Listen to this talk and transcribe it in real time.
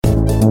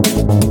Hi,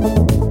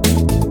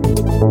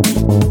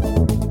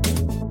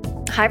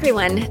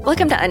 everyone.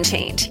 Welcome to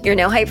Unchained, your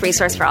no-hype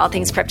resource for all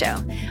things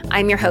crypto.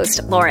 I'm your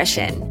host, Laura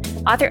Shin,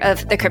 author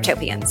of The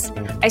Cryptopians.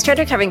 I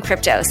started covering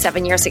crypto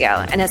 7 years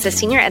ago, and as a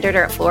senior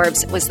editor at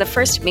Forbes, was the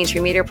first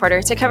mainstream media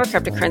reporter to cover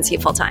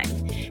cryptocurrency full-time.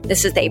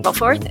 This is the April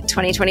 4th,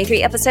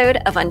 2023 episode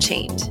of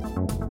Unchained.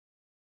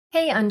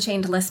 Hey,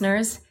 Unchained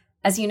listeners.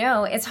 As you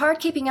know, it's hard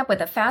keeping up with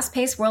the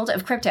fast-paced world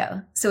of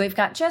crypto, so we've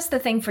got just the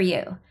thing for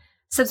you.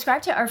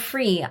 Subscribe to our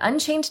free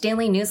Unchained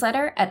daily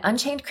newsletter at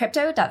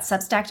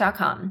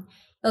unchainedcrypto.substack.com.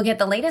 You'll get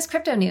the latest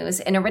crypto news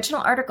and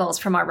original articles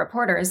from our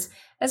reporters,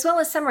 as well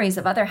as summaries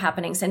of other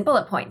happenings and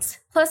bullet points,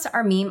 plus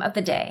our meme of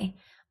the day,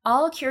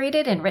 all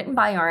curated and written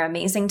by our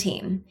amazing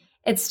team.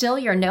 It's still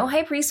your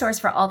no-hype resource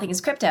for all things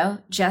crypto,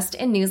 just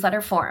in newsletter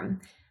form.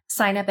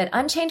 Sign up at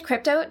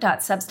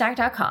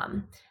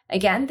unchainedcrypto.substack.com.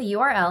 Again, the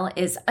URL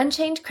is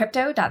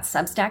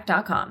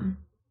unchainedcrypto.substack.com.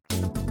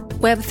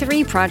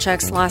 Web3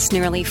 projects lost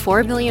nearly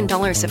 $4 billion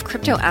of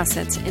crypto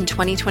assets in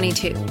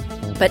 2022,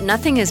 but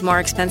nothing is more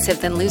expensive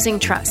than losing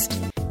trust.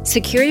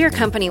 Secure your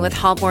company with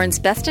Hallborn's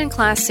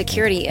best-in-class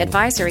security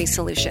advisory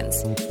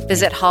solutions.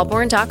 Visit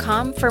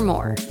hallborn.com for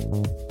more.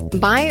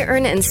 Buy,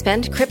 earn, and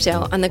spend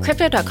crypto on the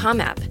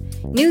Crypto.com app.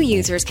 New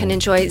users can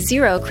enjoy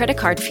 0 credit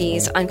card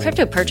fees on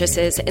crypto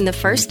purchases in the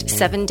first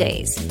 7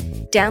 days.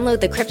 Download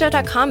the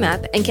Crypto.com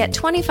app and get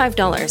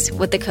 $25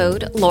 with the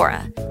code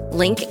LAURA.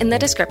 Link in the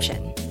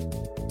description.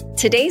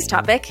 Today's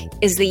topic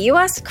is the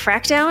U.S.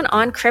 crackdown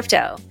on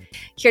crypto.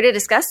 Here to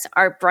discuss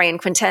are Brian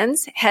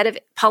Quintenz, Head of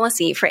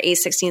Policy for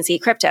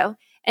A16Z Crypto,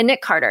 and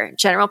Nick Carter,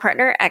 General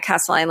Partner at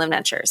Castle Island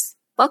Ventures.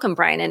 Welcome,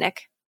 Brian and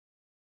Nick.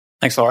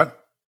 Thanks, Laura.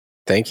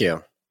 Thank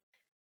you.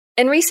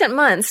 In recent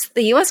months,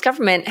 the U.S.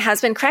 government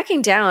has been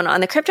cracking down on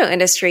the crypto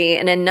industry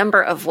in a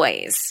number of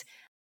ways.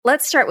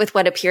 Let's start with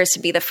what appears to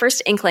be the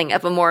first inkling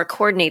of a more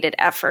coordinated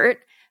effort,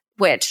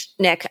 which,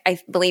 Nick, I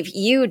believe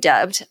you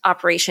dubbed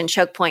Operation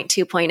Choke Point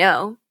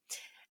 2.0.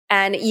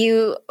 And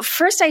you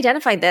first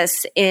identified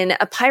this in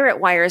a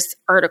Pirate Wires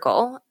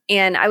article.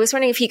 And I was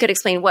wondering if you could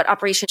explain what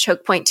Operation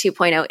Choke Point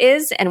 2.0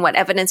 is and what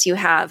evidence you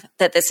have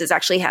that this is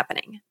actually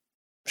happening.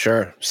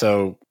 Sure.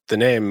 So the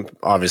name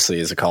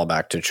obviously is a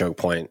callback to Choke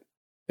Point.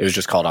 It was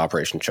just called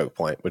Operation Choke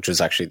Point, which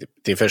was actually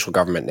the official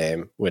government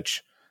name,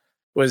 which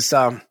was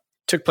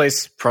took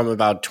place from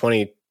about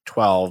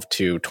 2012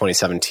 to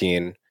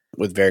 2017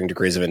 with varying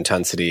degrees of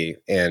intensity.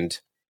 And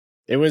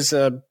it was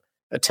a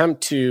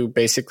attempt to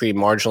basically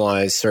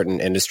marginalize certain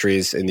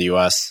industries in the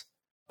U.S.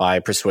 by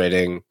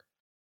persuading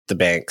the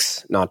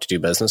banks not to do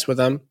business with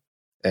them.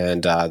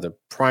 And the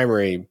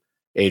primary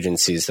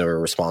agencies that were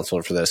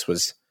responsible for this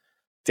was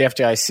the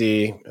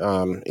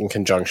FDIC in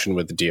conjunction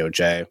with the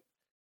DOJ.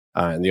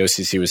 And the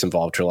OCC was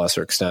involved to a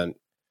lesser extent.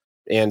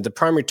 And the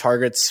primary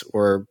targets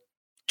were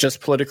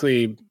just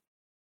politically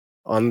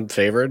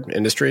unfavored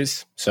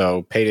industries.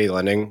 So payday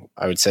lending,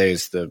 I would say,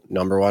 is the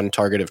number one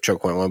target of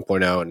Choke Point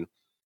 1.0. And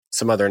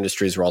some other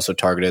industries were also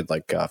targeted,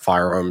 like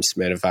firearms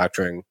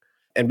manufacturing.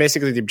 And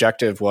basically the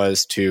objective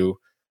was to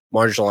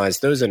marginalize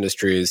those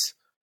industries,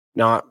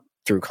 not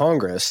through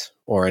Congress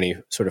or any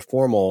sort of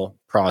formal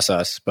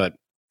process, but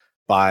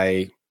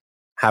by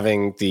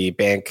having the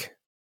bank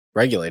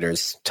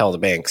regulators tell the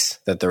banks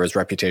that there was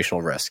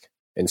reputational risk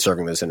in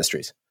serving those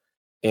industries.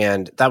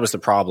 And that was the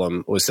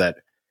problem, was that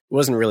it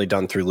wasn't really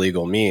done through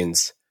legal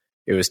means.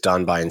 It was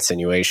done by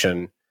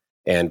insinuation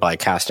and by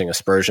casting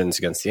aspersions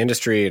against the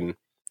industry and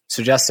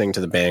suggesting to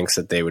the banks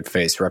that they would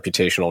face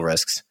reputational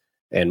risks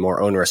and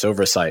more onerous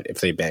oversight if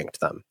they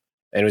banked them.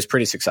 And it was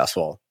pretty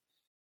successful.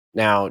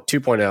 Now,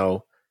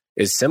 2.0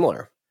 is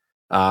similar.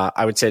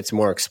 I would say it's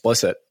more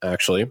explicit,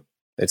 actually.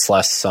 It's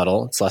less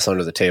subtle. It's less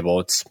under the table.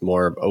 It's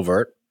more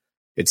overt.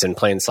 It's in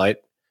plain sight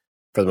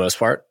for the most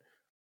part.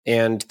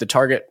 And the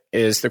target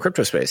is the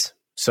crypto space.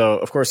 So,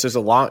 of course, there's a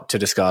lot to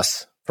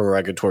discuss from a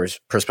regulatory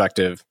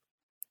perspective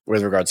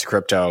with regards to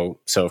crypto.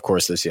 So, of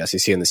course, there's the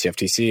SEC and the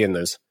CFTC, and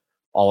there's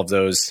all of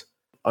those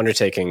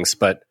undertakings.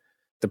 But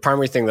the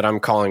primary thing that I'm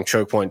calling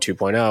Choke Point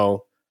 2.0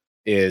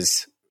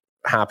 is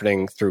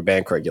happening through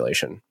bank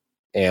regulation.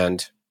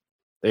 And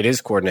it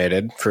is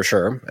coordinated, for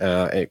sure.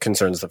 It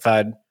concerns the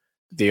Fed,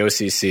 the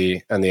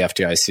OCC, and the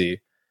FDIC,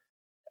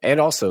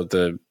 and also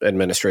the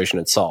administration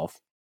itself.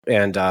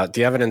 And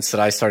the evidence that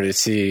I started to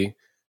see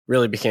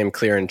really became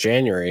clear in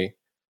January.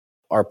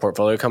 Our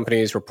portfolio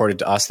companies reported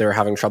to us they were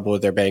having trouble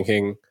with their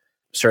banking.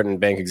 Certain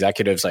bank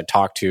executives I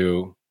talked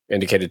to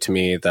indicated to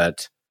me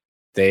that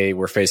they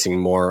were facing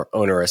more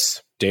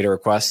onerous data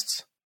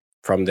requests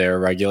from their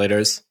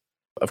regulators.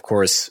 Of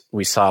course,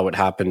 we saw what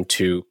happened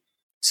to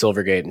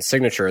Silvergate and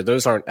Signature.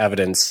 Those aren't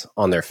evidence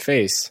on their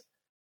face,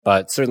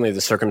 but certainly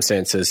the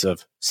circumstances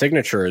of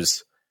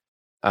Signature's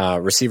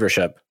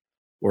receivership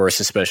were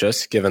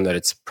suspicious, given that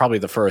it's probably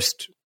the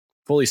first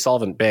fully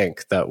solvent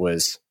bank that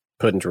was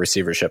put into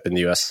receivership in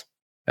the U.S.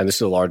 And this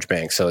is a large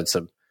bank, so it's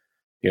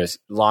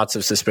lots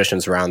of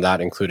suspicions around that,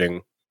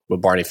 including what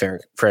Barney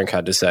Frank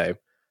had to say.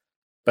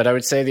 But I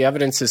would say the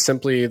evidence is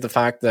simply the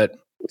fact that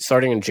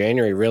starting in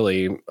January,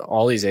 really,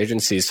 all these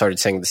agencies started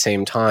saying at the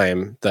same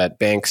time that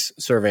banks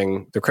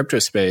serving the crypto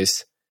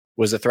space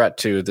was a threat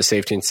to the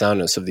safety and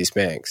soundness of these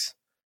banks.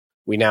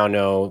 We now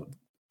know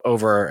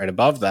over and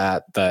above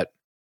that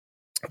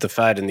the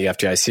Fed and the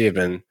FDIC have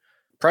been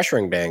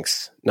pressuring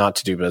banks not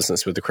to do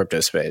business with the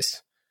crypto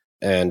space.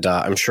 And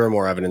I'm sure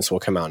more evidence will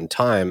come out in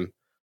time.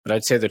 But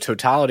I'd say the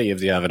totality of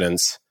the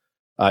evidence,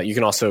 you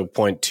can also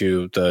point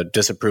to the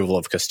disapproval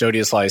of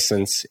custodian's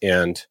license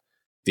and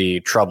the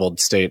troubled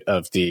state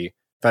of the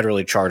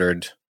federally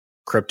chartered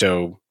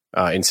crypto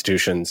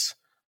institutions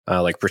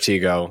like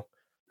Protego.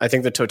 I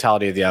think the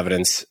totality of the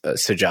evidence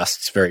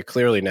suggests very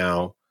clearly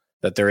now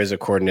that there is a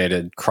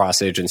coordinated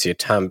cross-agency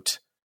attempt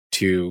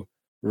to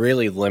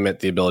really limit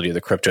the ability of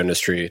the crypto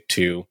industry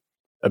to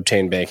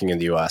obtain banking in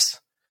the U.S.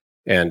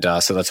 And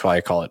so that's why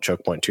I call it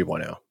Choke Point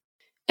 2.0.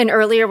 And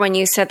earlier when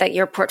you said that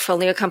your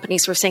portfolio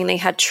companies were saying they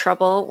had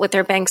trouble with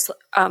their banks,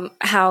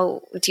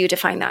 how do you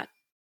define that?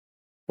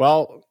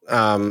 Well,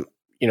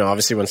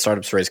 obviously when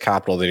startups raise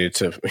capital, they need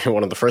to,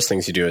 one of the first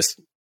things you do is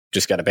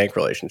just get a bank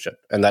relationship.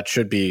 And that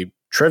should be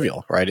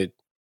trivial, right?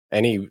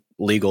 Any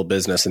legal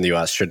business in the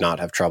US should not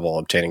have trouble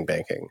obtaining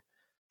banking.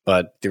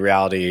 But the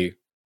reality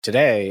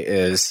today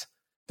is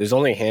there's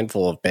only a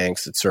handful of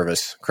banks that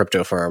service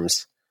crypto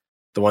firms.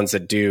 The ones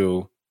that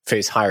do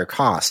face higher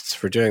costs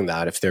for doing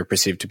that if they're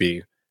perceived to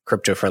be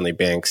crypto-friendly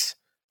banks.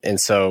 And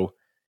so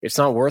it's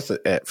not worth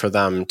it for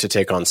them to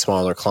take on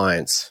smaller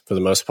clients for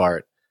the most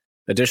part.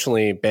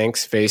 Additionally,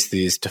 banks face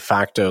these de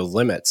facto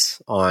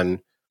limits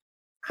on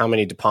how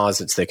many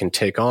deposits they can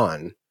take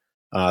on.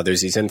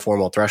 There's these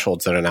informal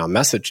thresholds that are now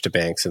messaged to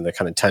banks in the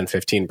kind of 10,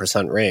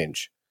 15%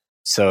 range.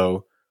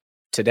 So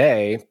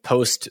today,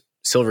 post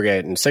Silvergate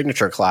and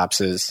Signature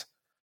collapses,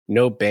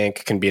 no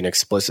bank can be an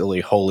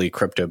explicitly wholly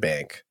crypto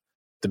bank.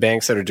 The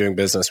banks that are doing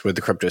business with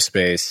the crypto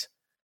space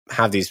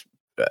have these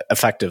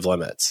effective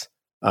limits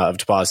of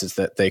deposits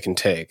that they can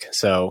take.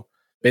 So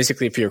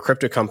basically, if you're a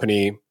crypto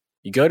company,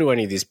 you go to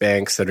any of these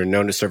banks that are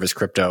known to service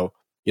crypto,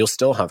 you'll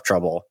still have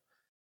trouble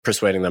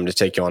persuading them to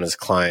take you on as a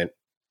client.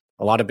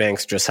 A lot of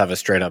banks just have a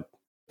straight up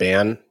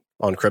ban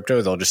on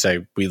crypto. They'll just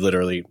say, we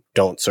literally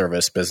don't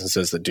service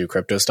businesses that do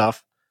crypto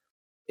stuff.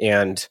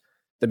 And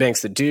the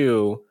banks that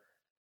do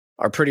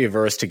are pretty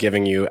averse to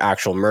giving you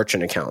actual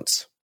merchant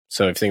accounts.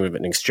 So if you think of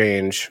an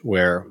exchange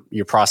where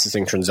you're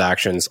processing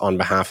transactions on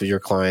behalf of your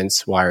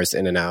clients, wires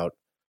in and out,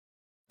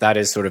 that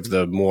is sort of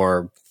the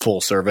more full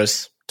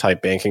service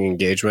type banking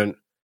engagement.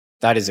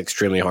 That is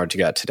extremely hard to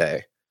get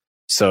today.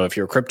 So if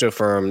you're a crypto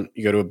firm,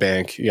 you go to a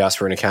bank, you ask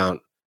for an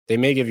account, they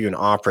may give you an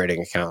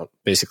operating account,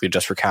 basically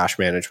just for cash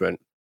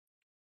management.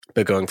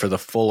 But going for the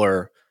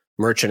fuller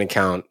merchant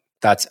account,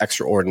 that's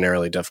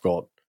extraordinarily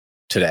difficult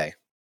today.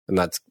 And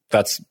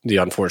that's the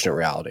unfortunate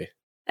reality.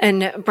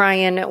 And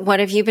Brian, what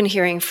have you been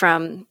hearing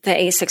from the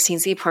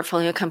A16Z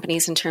portfolio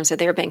companies in terms of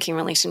their banking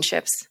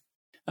relationships?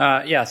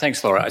 Yeah,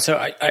 thanks, Laura. So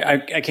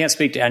I can't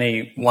speak to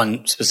any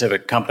one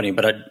specific company,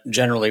 but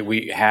generally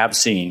we have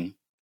seen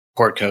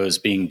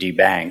portcos being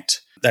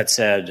debanked. That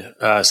said,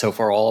 so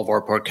far all of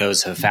our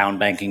portcos have found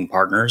banking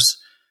partners,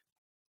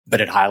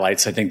 but it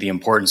highlights, I think, the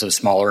importance of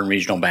smaller and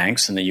regional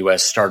banks in the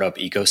U.S. startup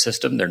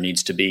ecosystem. There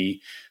needs to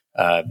be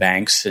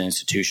banks and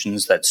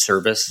institutions that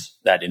service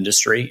that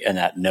industry and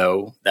that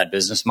know that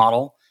business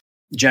model.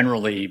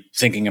 Generally,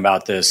 thinking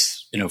about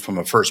this, from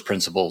a first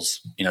principles,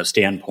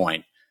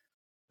 standpoint,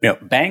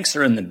 banks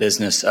are in the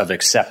business of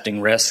accepting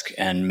risk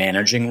and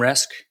managing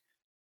risk.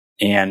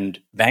 And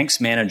banks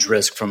manage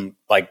risk from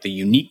like the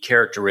unique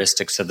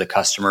characteristics of the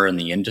customer and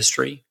the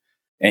industry.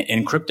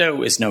 And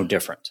crypto is no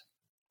different.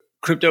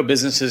 Crypto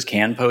businesses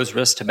can pose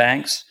risk to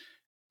banks,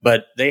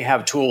 but they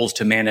have tools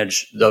to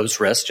manage those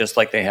risks, just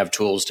like they have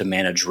tools to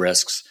manage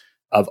risks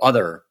of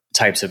other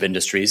types of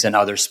industries and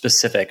other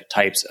specific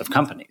types of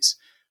companies,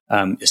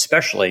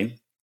 especially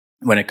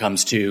when it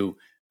comes to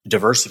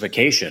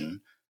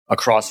diversification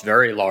across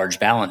very large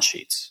balance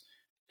sheets.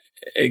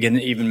 Again,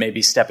 even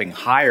maybe stepping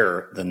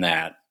higher than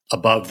that,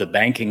 above the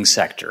banking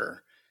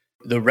sector,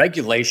 the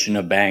regulation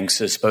of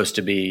banks is supposed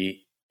to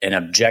be an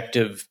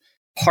objective,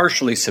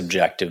 partially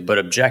subjective, but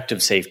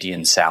objective safety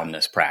and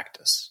soundness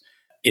practice.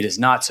 It is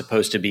not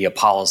supposed to be a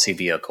policy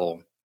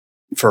vehicle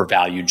for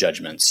value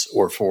judgments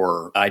or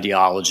for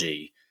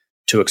ideology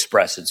to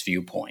express its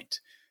viewpoint.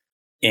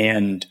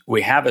 And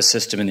we have a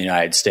system in the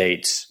United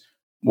States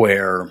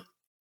where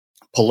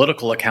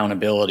political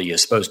accountability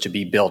is supposed to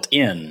be built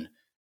in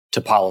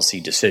to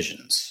policy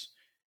decisions.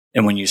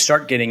 And when you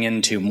start getting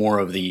into more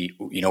of the,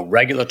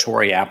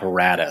 regulatory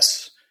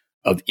apparatus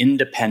of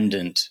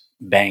independent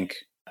bank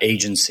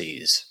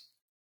agencies,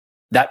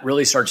 that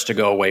really starts to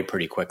go away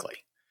pretty quickly.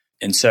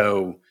 And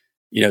so,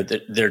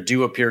 there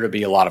do appear to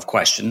be a lot of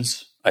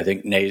questions. I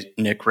think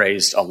Nick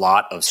raised a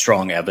lot of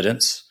strong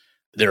evidence.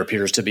 There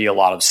appears to be a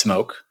lot of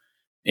smoke.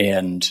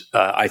 And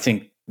I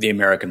think the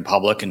American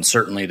public and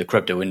certainly the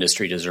crypto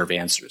industry deserve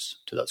answers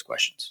to those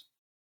questions.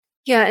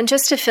 Yeah, and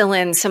just to fill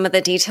in some of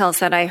the details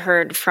that I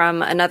heard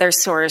from another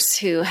source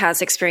who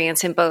has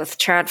experience in both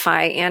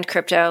TradFi and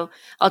crypto,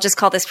 I'll just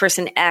call this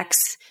person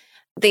X.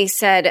 They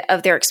said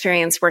of their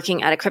experience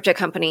working at a crypto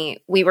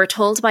company, we were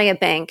told by a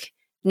bank,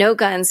 no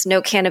guns,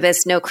 no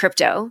cannabis, no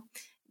crypto,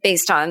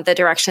 based on the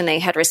direction they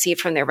had received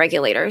from their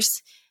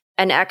regulators.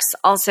 And X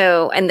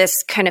also, and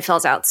this kind of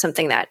fills out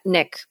something that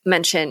Nick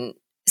mentioned,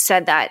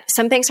 said that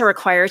some banks are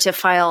required to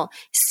file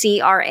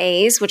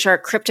CRAs, which are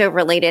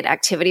crypto-related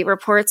activity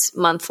reports,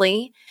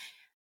 monthly.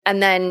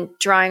 And then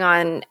drawing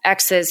on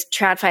X's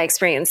TradFi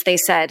experience, they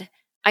said,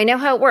 I know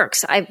how it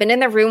works. I've been in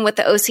the room with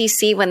the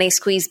OCC when they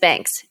squeeze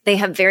banks. They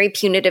have very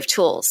punitive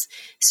tools.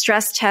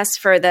 Stress tests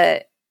for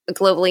the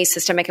globally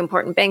systemic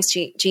important banks,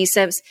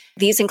 GSIBs.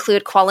 These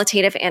include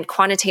qualitative and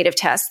quantitative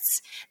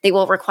tests. They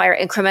will require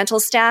incremental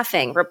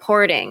staffing,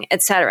 reporting,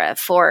 et cetera,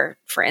 for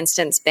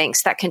instance,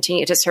 banks that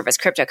continue to serve as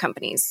crypto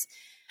companies.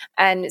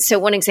 And so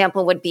one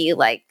example would be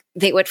like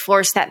they would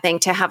force that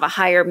bank to have a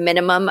higher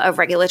minimum of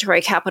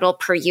regulatory capital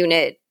per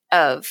unit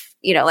of,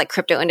 like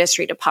crypto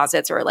industry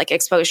deposits or like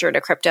exposure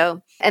to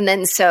crypto. And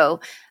then so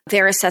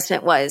their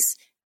assessment was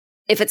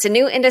if it's a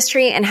new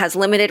industry and has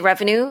limited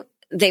revenue,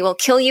 they will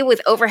kill you with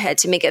overhead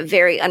to make it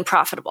very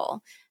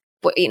unprofitable.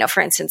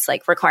 For instance,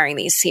 like requiring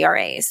these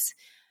CRAs.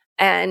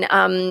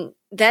 And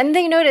then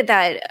they noted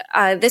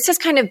that this is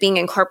kind of being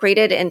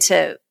incorporated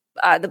into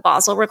the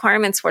Basel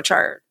requirements, which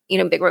are,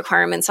 big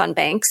requirements on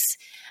banks.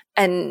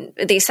 And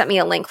they sent me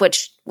a link,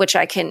 which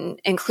I can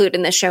include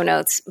in the show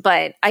notes.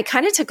 But I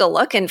kind of took a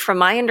look, and from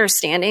my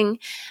understanding,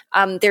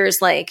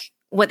 there's like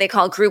what they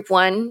call Group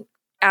 1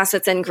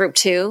 assets and Group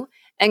 2.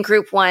 And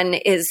Group 1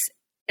 is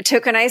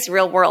tokenized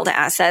real world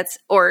assets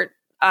or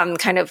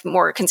kind of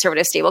more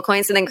conservative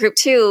stablecoins. And then Group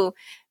 2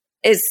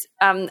 is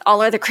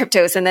all other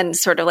cryptos and then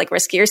sort of like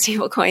riskier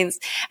stablecoins.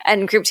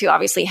 And Group 2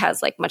 obviously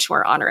has like much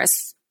more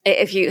onerous,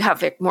 if you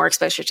have more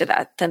exposure to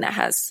that, then that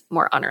has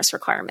more onerous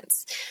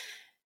requirements.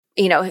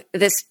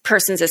 This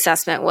person's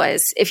assessment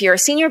was if you're a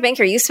senior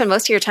banker, you spend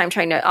most of your time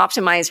trying to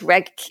optimize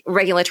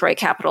regulatory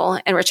capital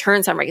and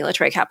returns on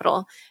regulatory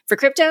capital. For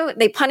crypto,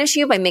 they punish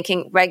you by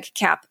making reg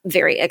cap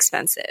very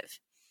expensive.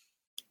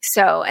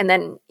 So, and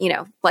then,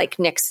 like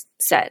Nick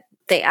said,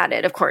 they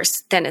added, of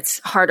course, then it's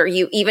harder.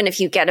 Even if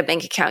you get a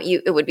bank account,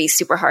 it would be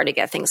super hard to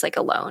get things like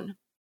a loan.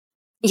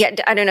 Yeah,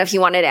 I don't know if you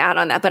wanted to add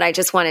on that, but I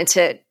just wanted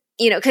to,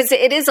 because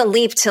it is a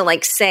leap to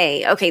like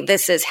say, okay,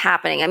 this is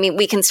happening. I mean,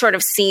 we can sort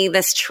of see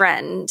this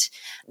trend,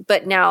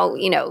 but now,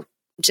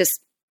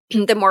 just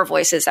the more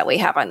voices that we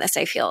have on this,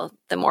 I feel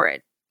the more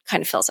it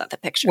kind of fills out the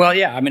picture. Well,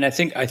 yeah, I mean, I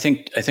think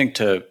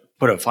to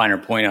put a finer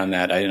point on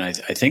that, I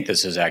think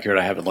this is accurate.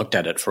 I haven't looked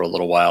at it for a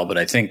little while, but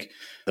I think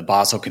the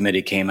Basel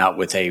Committee came out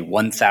with a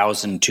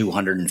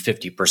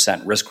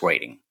 1,250% risk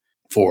rating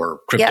for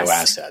crypto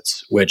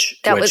assets, which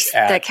was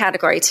the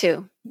category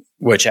 2,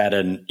 which at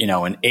an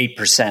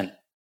 8%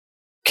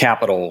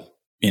 capital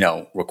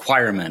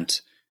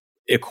requirement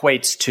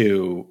equates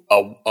to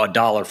a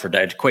dollar for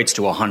day. It equates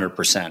to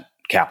 100%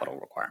 capital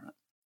requirement.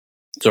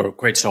 So it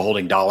equates to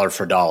holding dollar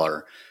for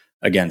dollar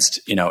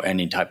against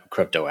any type of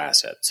crypto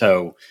asset.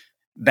 So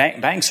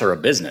banks are a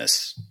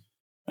business.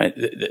 Right?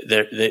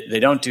 They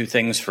don't do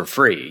things for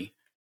free.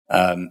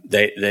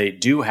 They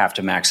do have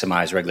to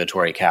maximize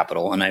regulatory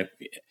capital, and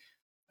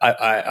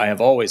I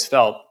have always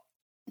felt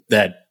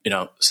that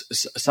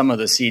some of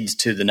the seeds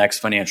to the next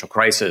financial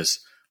crisis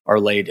are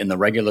laid in the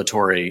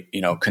regulatory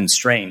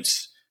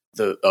constraints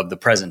of the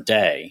present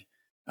day,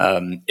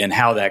 and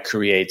how that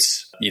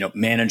creates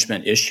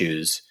management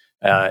issues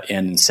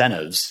and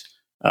incentives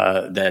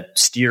that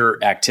steer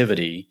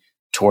activity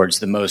towards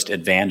the most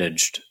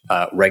advantaged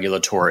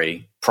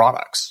regulatory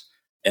products.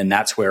 And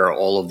that's where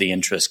all of the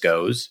interest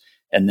goes.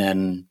 And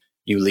then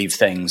you leave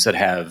things that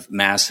have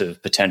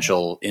massive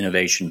potential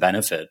innovation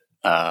benefit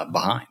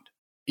behind.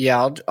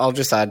 Yeah, I'll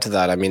just add to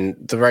that. I mean,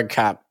 the reg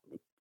cap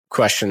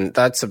question,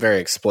 that's a very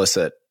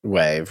explicit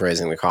way of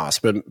raising the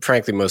cost. But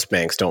frankly, most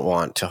banks don't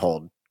want to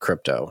hold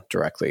crypto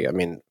directly. I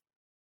mean,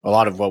 a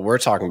lot of what we're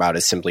talking about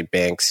is simply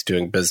banks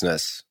doing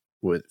business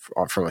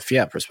from a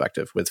fiat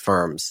perspective with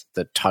firms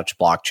that touch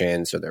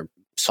blockchains or their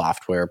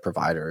software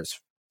providers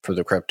for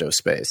the crypto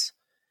space.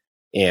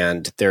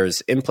 And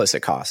there's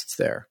implicit costs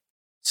there.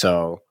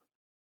 So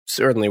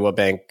certainly what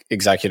bank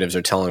executives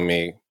are telling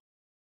me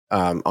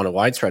on a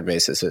widespread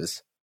basis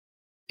is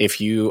if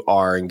you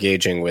are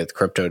engaging with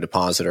crypto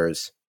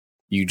depositors,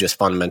 you just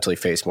fundamentally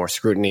face more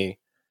scrutiny,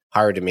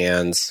 higher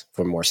demands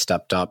for more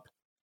stepped up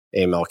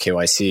AML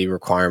KYC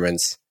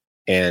requirements,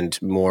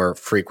 and more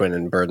frequent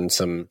and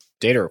burdensome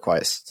data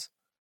requests.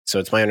 So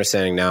it's my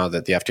understanding now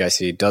that the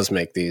FDIC does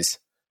make these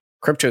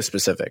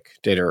crypto-specific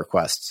data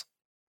requests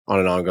on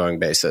an ongoing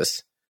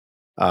basis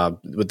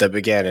that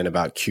began in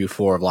about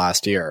Q4 of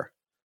last year.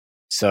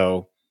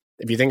 So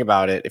if you think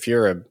about it, if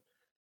you're a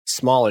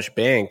smallish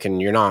bank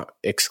and you're not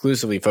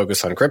exclusively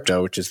focused on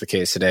crypto, which is the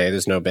case today,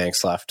 there's no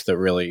banks left that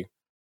really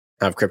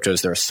have crypto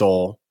as their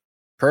sole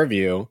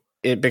purview,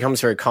 it becomes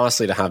very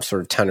costly to have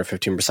sort of 10 or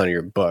 15% of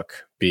your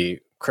book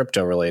be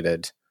crypto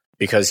related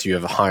because you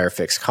have a higher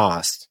fixed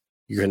cost.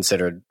 You're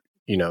considered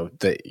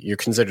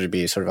to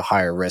be sort of a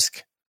higher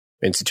risk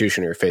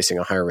institution. You're facing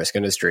a higher risk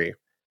industry,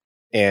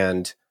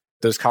 and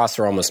those costs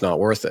are almost not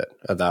worth it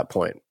at that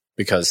point.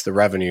 because the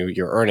revenue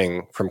you're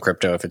earning from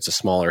crypto, if it's a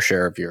smaller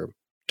share of your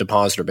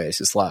depositor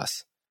base, is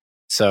less.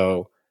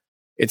 So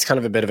it's kind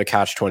of a bit of a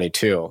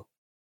catch-22.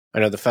 I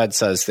know the Fed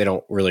says they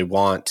don't really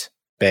want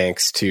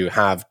banks to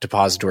have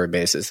depository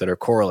bases that are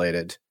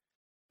correlated,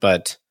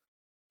 but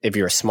if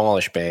you're a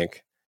smallish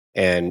bank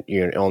and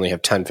you only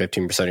have 10,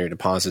 15% of your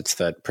deposits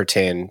that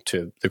pertain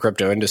to the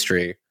crypto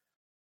industry,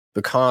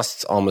 the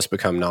costs almost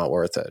become not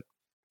worth it.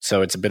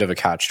 So it's a bit of a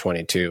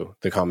catch-22,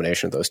 the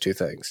combination of those two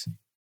things.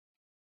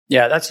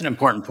 Yeah, that's an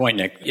important point,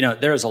 Nick.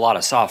 There's a lot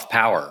of soft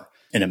power,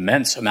 an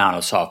immense amount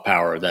of soft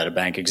power that a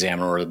bank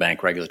examiner or the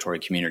bank regulatory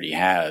community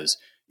has,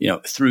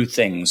 through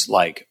things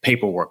like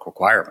paperwork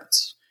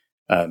requirements.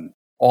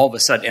 All of a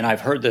sudden, and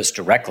I've heard this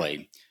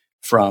directly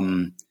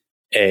from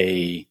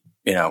a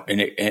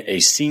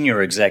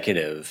senior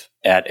executive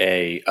at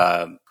a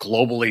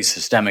globally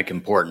systemic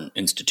important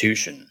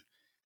institution,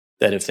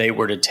 that if they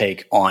were to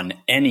take on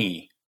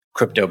any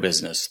crypto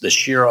business, the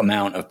sheer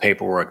amount of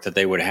paperwork that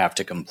they would have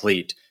to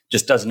complete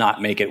just does not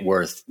make it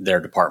worth their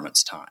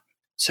department's time.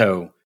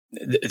 So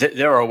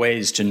there are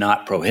ways to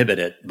not prohibit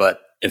it, but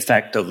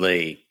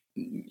effectively,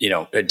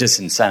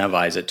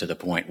 disincentivize it to the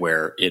point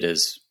where it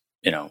is,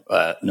 no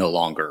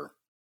longer,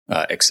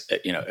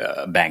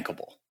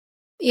 bankable.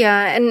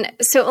 Yeah. And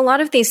so a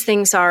lot of these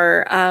things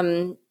are,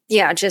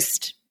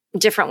 just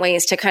different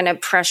ways to kind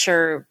of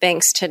pressure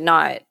banks to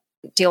not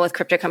deal with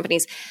crypto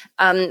companies.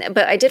 But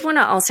I did want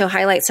to also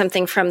highlight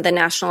something from the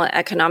National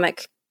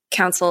Economic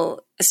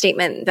Council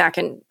statement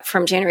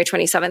from January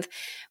 27th,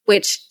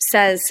 which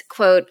says,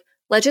 quote,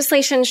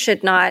 legislation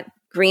should not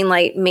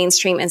greenlight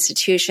mainstream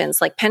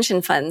institutions like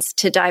pension funds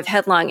to dive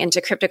headlong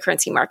into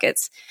cryptocurrency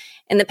markets.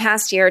 In the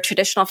past year,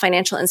 traditional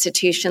financial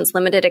institutions'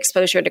 limited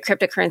exposure to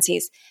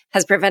cryptocurrencies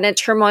has prevented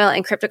turmoil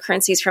in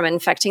cryptocurrencies from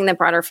infecting the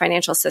broader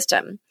financial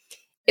system.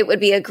 It would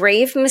be a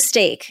grave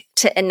mistake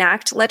to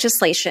enact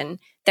legislation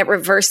that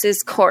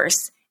reverses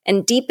course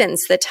and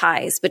deepens the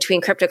ties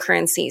between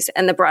cryptocurrencies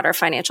and the broader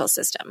financial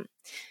system.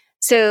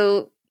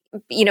 So,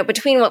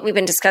 between what we've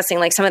been discussing,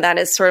 like some of that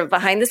is sort of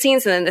behind the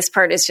scenes, and then this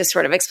part is just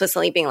sort of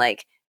explicitly being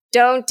like,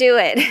 don't do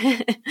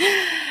it.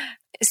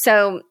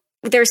 So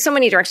there's so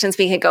many directions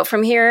we could go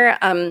from here.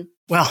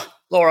 Well,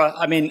 Laura,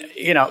 let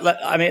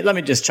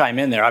me just chime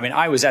in there.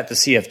 I was at the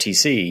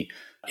CFTC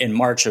in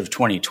March of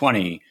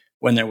 2020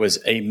 when there was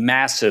a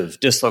massive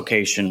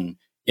dislocation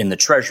in the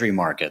treasury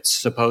markets,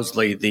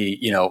 supposedly the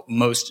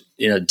most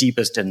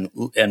deepest and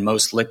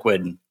most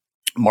liquid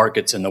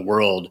markets in the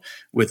world,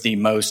 with the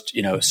most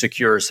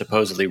secure,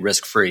 supposedly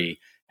risk-free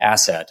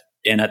asset.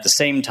 And at the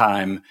same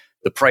time,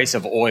 the price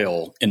of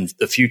oil in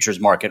the futures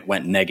market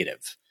went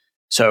negative.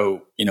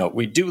 So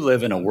we do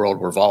live in a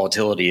world where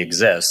volatility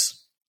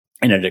exists,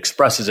 and it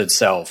expresses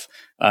itself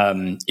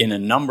in a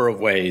number of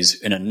ways,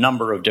 in a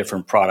number of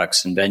different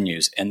products and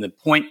venues. And the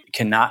point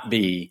cannot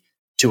be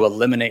to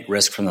eliminate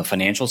risk from the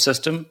financial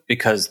system,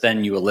 because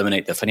then you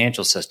eliminate the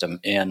financial system,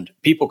 and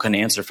people can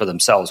answer for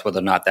themselves whether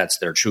or not that's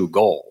their true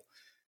goal.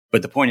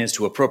 But the point is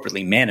to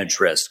appropriately manage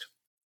risk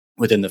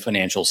within the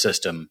financial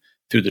system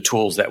through the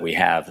tools that we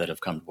have that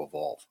have come to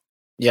evolve.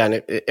 Yeah,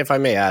 and if I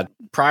may add,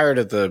 prior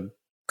to the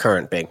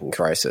current banking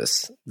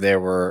crisis, there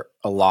were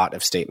a lot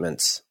of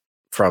statements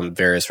from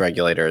various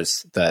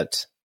regulators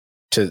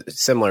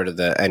similar to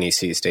the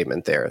NEC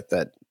statement there,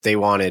 that they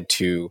wanted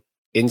to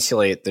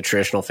insulate the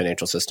traditional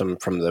financial system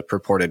from the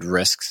purported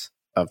risks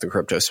of the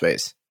crypto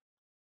space.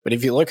 But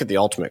if you look at the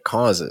ultimate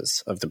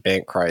causes of the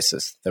bank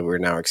crisis that we're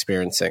now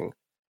experiencing,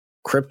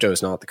 crypto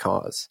is not the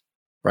cause,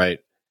 right?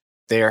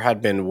 There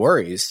had been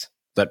worries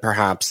that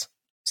perhaps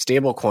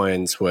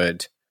stablecoins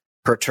would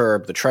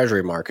perturb the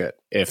treasury market.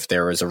 If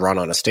there was a run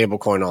on a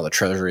stablecoin, all the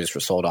treasuries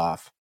were sold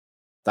off.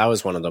 That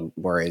was one of the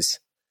worries.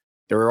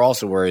 There were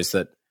also worries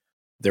that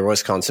there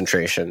was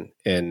concentration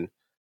in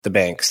the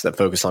banks that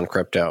focus on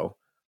crypto,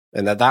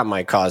 and that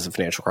might cause a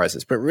financial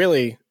crisis. But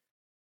really,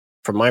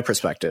 from my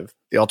perspective,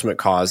 the ultimate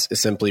cause is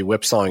simply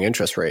whipsawing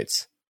interest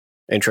rates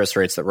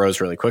that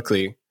rose really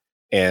quickly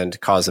and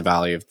caused the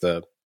value of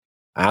the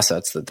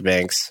assets that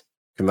the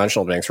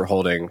conventional banks were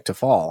holding to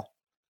fall.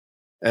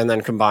 And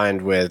then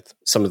combined with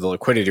some of the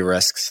liquidity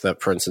risks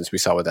that, for instance, we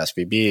saw with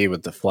SVB,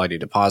 with the flighty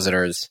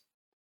depositors.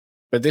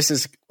 But this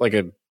is like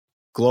a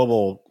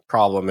global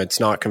problem. It's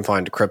not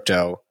confined to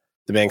crypto.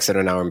 The banks that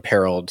are now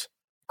imperiled,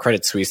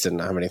 Credit Suisse didn't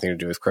have anything to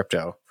do with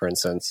crypto, for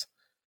instance.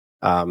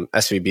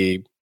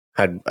 SVB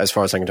had, as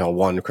far as I can tell,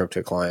 one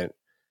crypto client.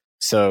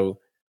 So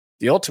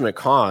the ultimate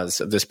cause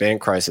of this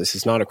bank crisis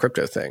is not a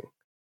crypto thing.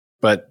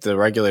 But the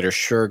regulator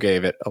sure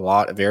gave it a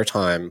lot of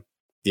airtime,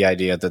 the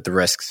idea that the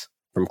risks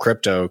from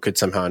crypto could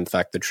somehow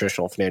infect the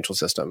traditional financial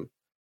system.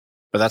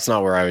 But that's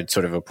not where I would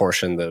sort of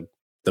apportion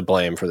the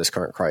blame for this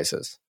current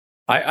crisis.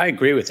 I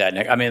agree with that,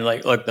 Nick.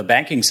 Look, the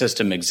banking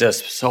system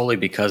exists solely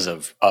because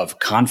of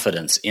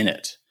confidence in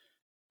it.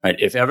 Right?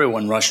 If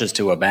everyone rushes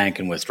to a bank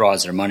and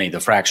withdraws their money, the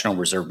fractional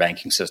reserve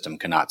banking system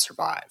cannot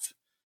survive,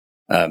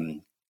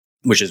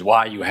 which is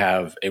why you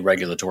have a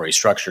regulatory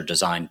structure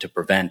designed to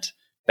prevent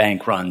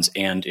bank runs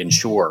and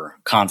ensure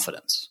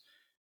confidence.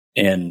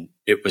 And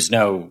it was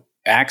no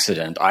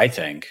accident, I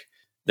think,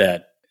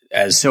 that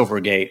as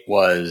Silvergate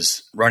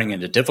was running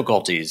into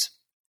difficulties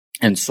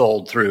and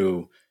sold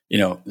through,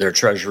 their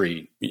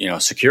treasury,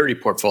 security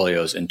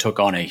portfolios and took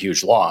on a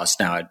huge loss.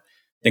 Now, I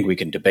think we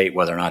can debate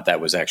whether or not that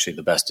was actually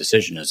the best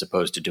decision as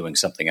opposed to doing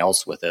something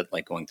else with it,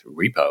 like going through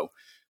repo.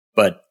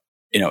 But,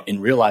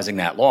 in realizing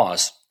that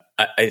loss,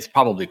 it's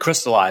probably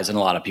crystallized in a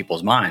lot of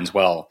people's minds.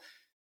 Well,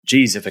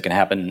 geez, if it can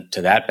happen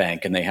to that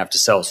bank and they have to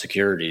sell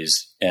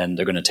securities and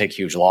they're going to take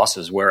huge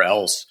losses, where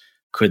else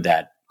could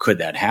that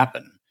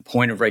happen? The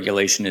point of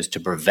regulation is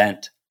to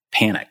prevent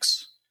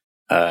panics.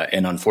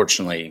 And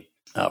unfortunately,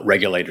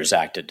 regulators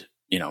acted,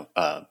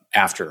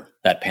 after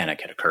that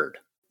panic had occurred.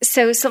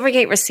 So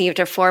Silvergate received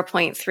a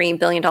 $4.3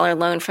 billion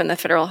loan from the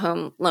Federal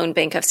Home Loan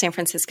Bank of San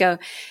Francisco.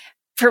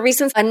 For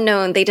reasons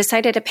unknown, they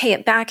decided to pay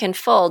it back in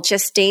full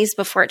just days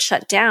before it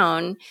shut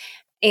down.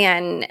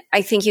 And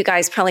I think you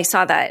guys probably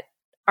saw that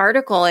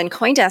article in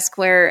CoinDesk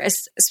where a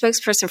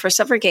spokesperson for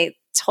Silvergate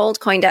told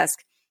CoinDesk,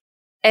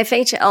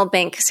 FHL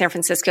Bank San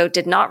Francisco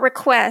did not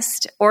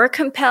request or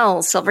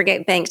compel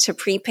Silvergate Bank to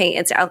prepay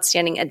its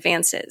outstanding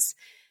advances.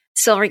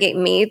 Silvergate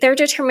made their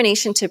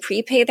determination to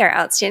prepay their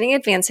outstanding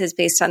advances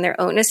based on their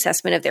own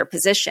assessment of their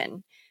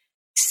position.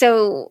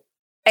 So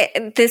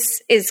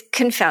this is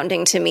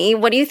confounding to me.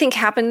 What do you think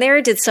happened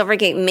there? Did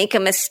Silvergate make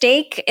a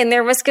mistake in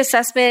their risk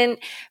assessment,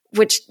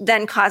 which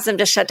then caused them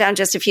to shut down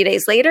just a few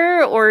days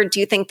later? Or do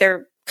you think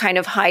they're kind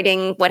of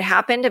hiding what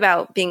happened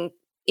about being,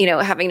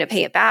 having to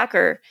pay it back?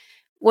 Or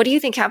what do you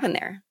think happened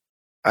there?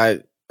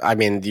 I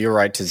mean, you're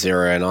right to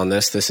zero in on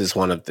this. This is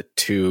one of the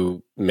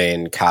two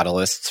main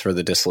catalysts for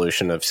the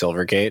dissolution of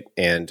Silvergate,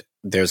 and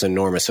there's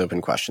enormous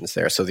open questions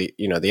there. So the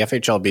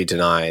FHLB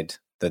denied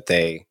that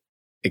they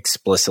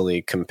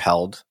explicitly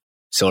compelled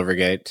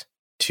Silvergate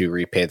to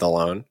repay the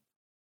loan,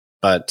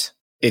 but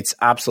it's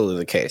absolutely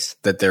the case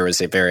that there was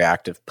a very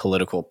active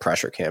political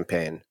pressure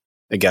campaign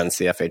against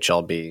the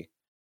FHLB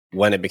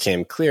when it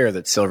became clear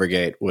that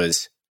Silvergate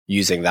was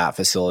using that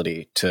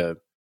facility to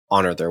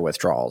honor their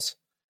withdrawals.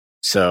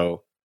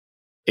 So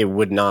it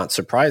would not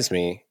surprise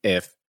me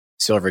if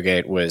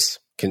Silvergate was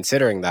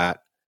considering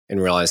that and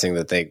realizing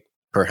that they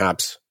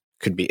perhaps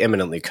could be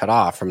imminently cut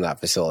off from that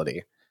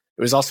facility.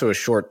 It was also a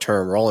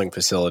short-term rolling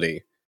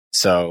facility.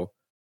 So,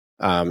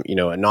 a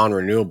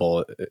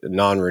non-renewal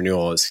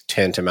is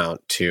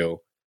tantamount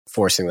to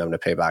forcing them to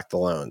pay back the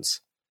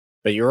loans.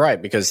 But you're right,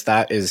 because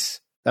that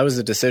was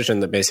the decision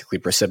that basically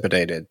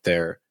precipitated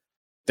their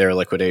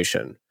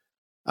liquidation.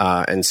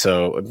 And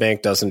so a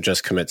bank doesn't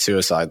just commit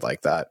suicide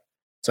like that.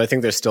 So I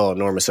think there's still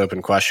enormous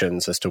open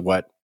questions as to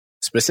what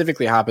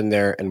specifically happened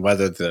there and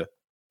whether the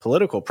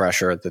political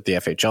pressure that the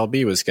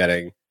FHLB was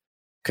getting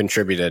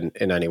contributed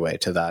in any way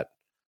to that,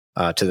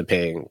 to the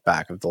paying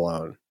back of the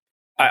loan.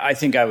 I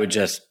think I would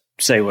just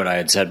say what I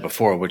had said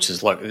before, which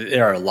is, look,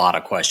 there are a lot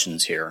of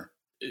questions here.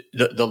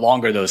 The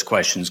longer those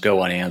questions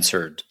go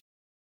unanswered,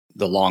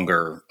 the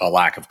longer a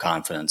lack of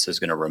confidence is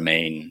going to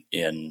remain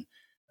in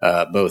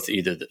both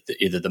either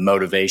the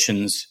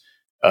motivations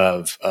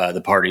of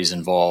the parties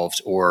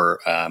involved or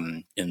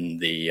in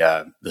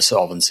the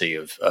solvency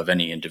of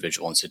any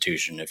individual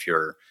institution. If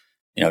you're,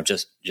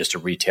 just a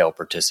retail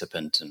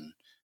participant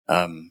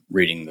and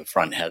reading the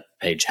front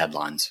page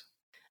headlines.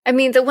 I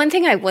mean, the one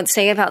thing I would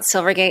say about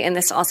Silvergate, and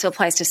this also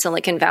applies to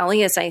Silicon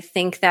Valley, is I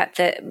think that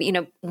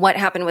what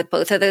happened with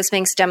both of those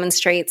banks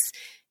demonstrates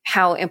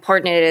how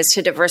important it is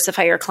to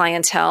diversify your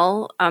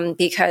clientele,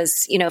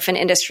 because, if an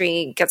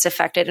industry gets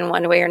affected in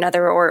one way or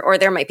another, or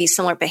there might be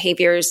similar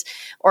behaviors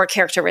or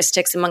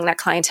characteristics among that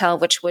clientele,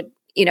 which would,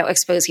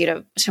 expose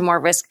you to more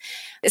risk.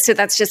 So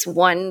that's just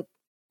one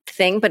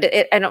thing, but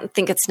I don't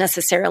think it's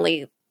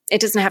necessarily,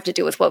 it doesn't have to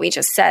do with what we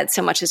just said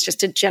so much as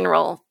just a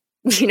general,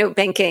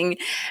 banking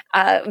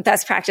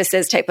best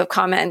practices type of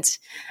comment.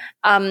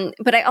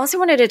 But I also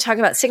wanted to talk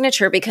about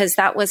Signature because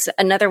that was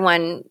another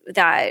one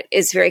that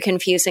is very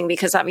confusing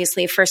because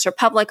obviously First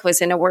Republic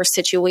was in a worse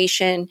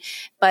situation,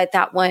 but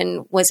that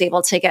one was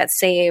able to get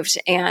saved.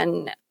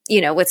 And,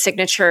 with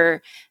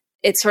Signature,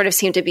 it sort of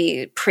seemed to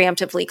be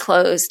preemptively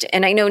closed.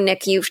 And I know,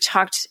 Nick, you've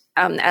talked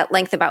at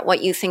length about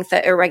what you think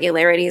the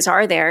irregularities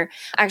are there.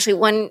 Actually,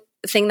 one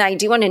thing that I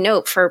do want to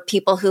note for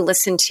people who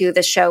listen to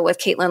the show with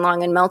Caitlin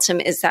Long and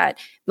Meltem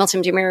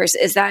Demirors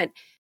is that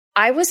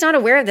I was not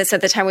aware of this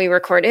at the time we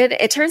recorded.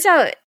 It turns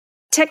out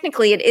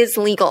technically it is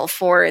legal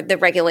for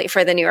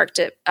the New York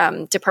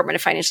Department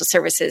of Financial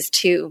Services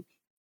to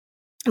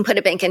put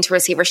a bank into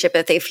receivership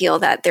if they feel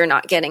that they're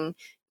not getting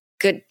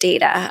good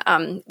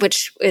data,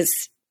 which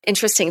is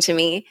interesting to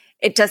me.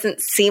 It doesn't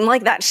seem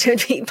like that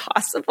should be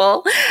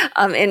possible,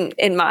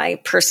 in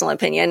my personal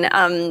opinion.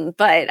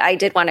 But I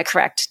did want to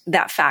correct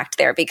that fact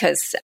there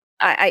because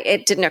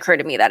it didn't occur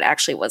to me that it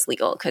actually was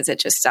legal because it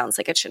just sounds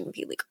like it shouldn't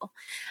be legal.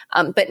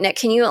 But Nick,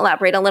 can you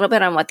elaborate a little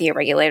bit on what the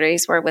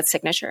irregularities were with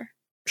Signature?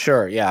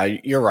 Sure. Yeah,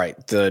 you're right.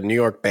 The New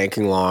York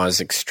banking law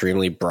is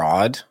extremely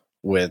broad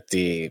with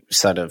the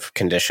set of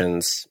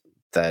conditions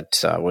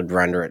that would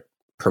render it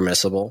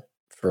permissible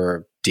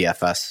for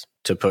DFS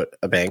to put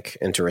a bank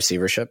into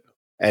receivership.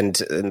 And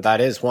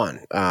that is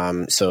one.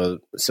 So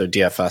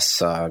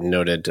DFS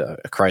noted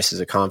a crisis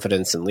of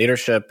confidence in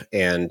leadership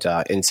and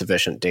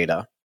insufficient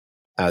data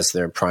as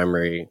their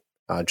primary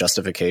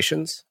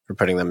justifications for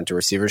putting them into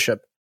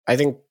receivership. I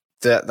think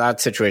that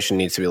situation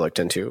needs to be looked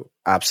into,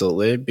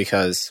 absolutely,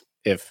 because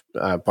if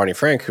Barney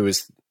Frank, who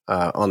is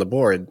on the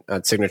board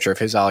at Signature, if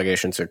his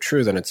allegations are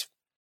true, then it's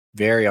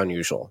very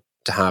unusual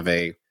to have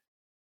a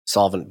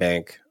solvent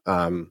bank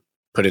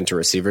put into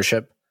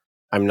receivership.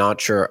 I'm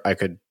not sure I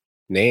could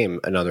name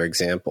another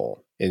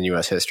example in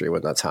U.S. history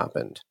when that's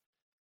happened.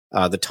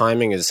 The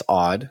timing is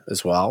odd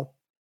as well.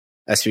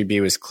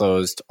 SVB was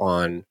closed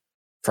on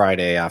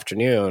Friday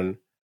afternoon.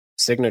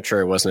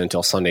 Signature wasn't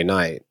until Sunday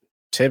night.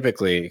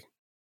 Typically,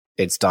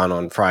 it's done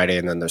on Friday,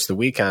 and then there's the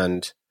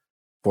weekend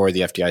for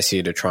the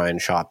FDIC to try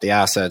and shop the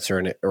assets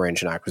or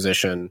arrange an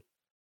acquisition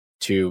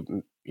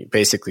to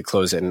basically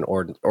close it in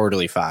an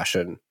orderly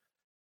fashion.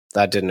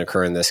 That didn't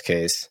occur in this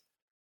case.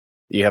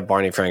 You have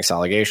Barney Frank's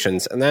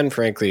allegations, and then,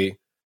 frankly,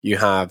 you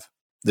have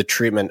the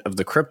treatment of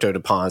the crypto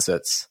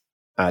deposits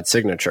at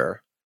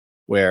Signature,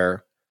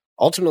 where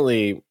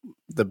ultimately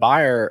the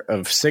buyer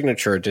of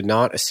Signature did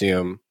not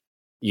assume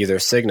either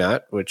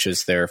Signet, which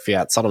is their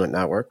fiat settlement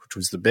network, which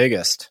was the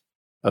biggest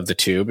of the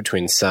two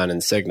between Sen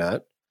and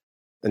Signet,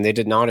 and they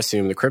did not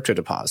assume the crypto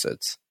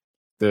deposits.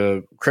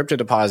 The crypto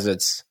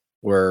deposits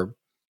were,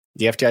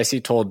 the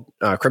FDIC told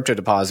crypto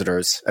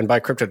depositors, and by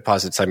crypto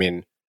deposits I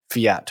mean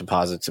fiat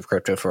deposits of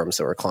crypto firms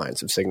that were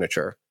clients of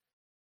Signature.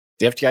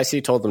 The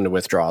FDIC told them to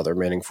withdraw the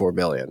remaining $4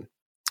 billion.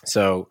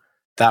 So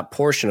that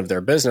portion of their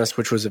business,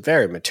 which was a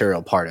very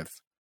material part of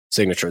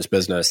Signature's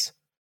business,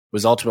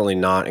 was ultimately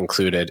not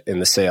included in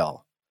the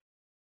sale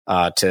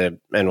to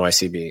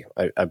NYCB,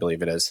 I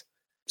believe it is.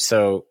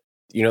 So,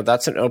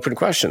 that's an open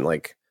question.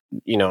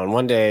 On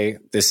one day,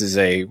 this is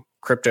a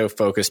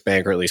crypto-focused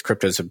bank, or at least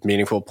crypto is a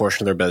meaningful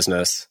portion of their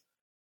business,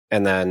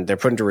 and then they're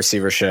put into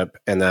receivership,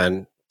 and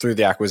then through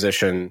the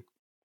acquisition,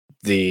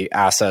 the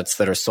assets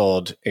that are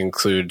sold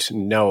include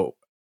no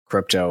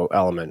crypto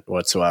element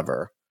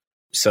whatsoever.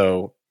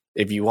 So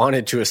if you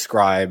wanted to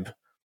ascribe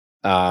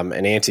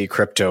an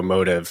anti-crypto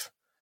motive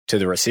to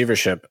the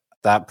receivership,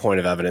 that point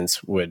of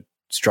evidence would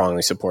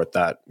strongly support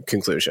that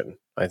conclusion,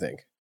 I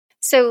think.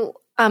 So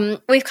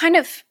we've kind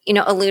of,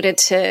 alluded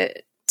to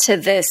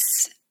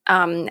this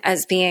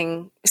as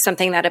being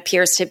something that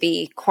appears to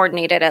be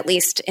coordinated, at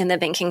least in the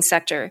banking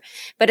sector.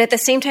 But at the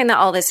same time that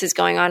all this is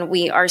going on,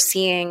 we are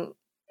seeing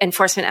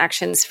enforcement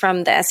actions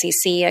from the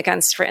SEC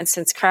against, for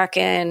instance,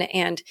 Kraken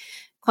and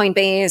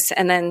Coinbase,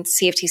 and then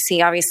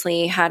CFTC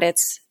obviously had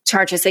its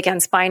charges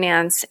against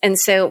Binance. And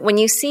so when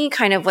you see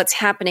kind of what's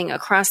happening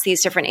across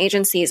these different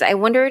agencies, I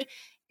wondered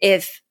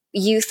if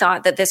you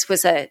thought that this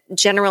was a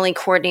generally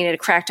coordinated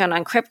crackdown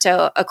on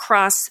crypto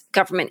across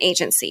government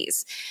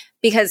agencies,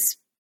 because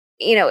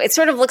it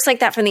sort of looks like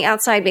that from the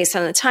outside based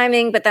on the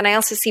timing. But then I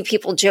also see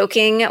people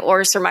joking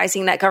or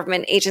surmising that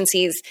government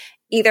agencies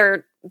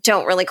either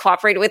don't really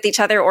cooperate with each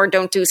other or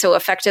don't do so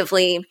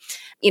effectively.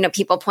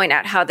 People point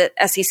out how the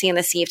SEC and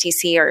the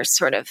CFTC are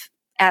sort of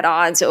at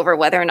odds over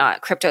whether or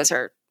not cryptos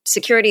are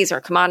securities or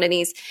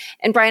commodities.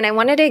 And Brian, I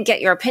wanted to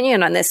get your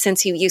opinion on this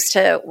since you used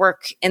to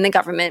work in the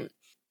government.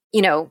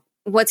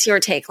 What's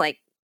your take?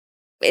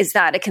 Is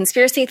that a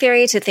conspiracy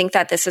theory to think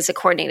that this is a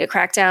coordinated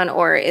crackdown,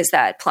 or is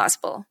that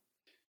plausible?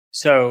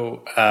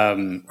 So,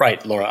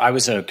 right, Laura, I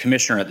was a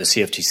commissioner at the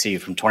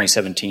CFTC from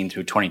 2017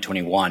 through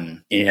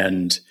 2021,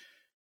 and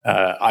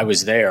I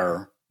was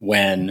there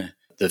when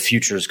the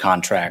futures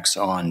contracts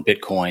on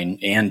Bitcoin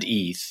and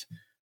ETH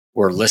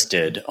were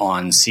listed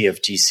on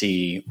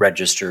CFTC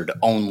registered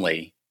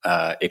only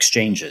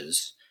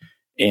exchanges,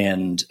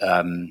 and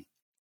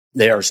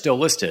they are still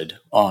listed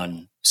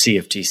on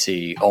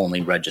CFTC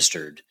only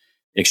registered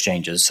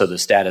exchanges. So the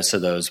status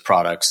of those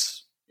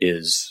products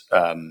is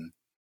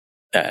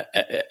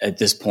at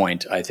this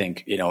point, I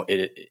think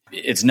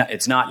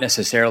it's not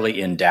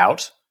necessarily in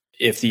doubt.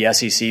 If the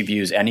SEC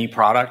views any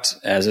product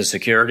as a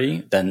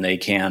security, then they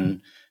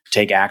can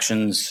take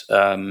actions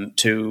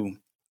to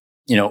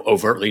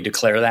overtly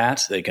declare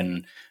that. They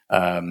can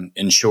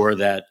ensure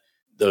that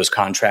those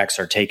contracts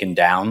are taken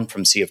down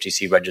from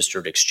CFTC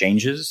registered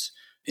exchanges.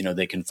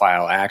 They can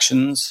file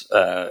actions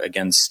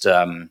against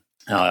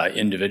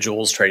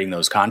individuals trading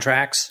those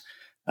contracts.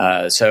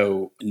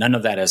 So none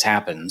of that has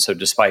happened. So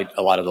despite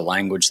a lot of the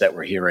language that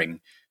we're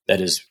hearing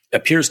that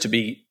appears to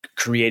be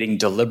creating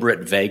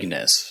deliberate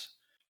vagueness,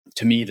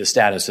 to me, the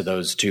status of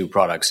those two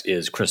products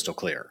is crystal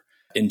clear.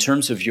 In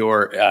terms of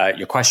your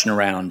question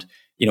around,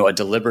 a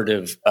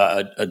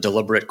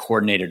deliberate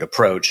coordinated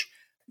approach,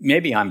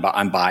 maybe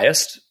I'm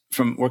biased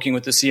from working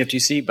with the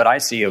CFTC, but I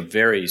see a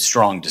very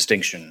strong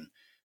distinction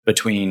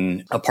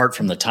between, apart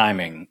from the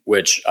timing,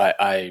 which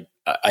I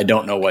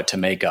don't know what to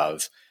make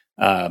of,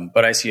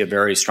 but I see a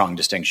very strong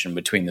distinction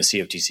between the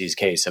CFTC's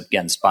case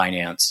against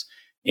Binance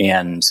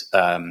and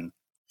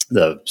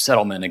the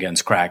settlement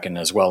against Kraken,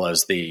 as well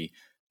as the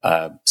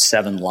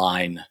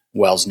 7-line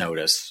Wells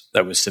notice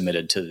that was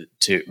submitted to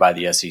by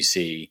the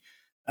SEC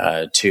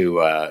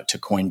to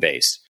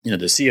Coinbase. The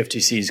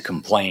CFTC's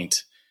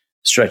complaint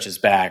stretches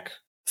back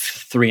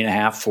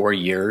 3.5, 4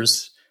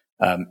 years.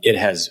 It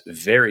has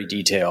very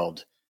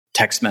detailed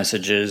text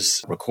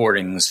messages,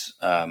 recordings,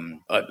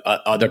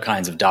 other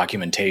kinds of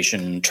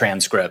documentation,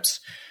 transcripts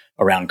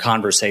around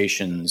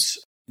conversations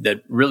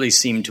that really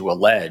seem to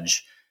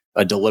allege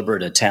a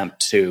deliberate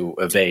attempt to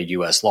evade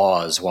U.S.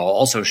 laws while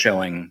also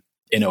showing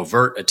an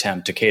overt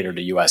attempt to cater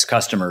to U.S.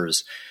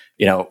 customers,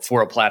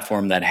 for a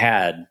platform that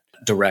had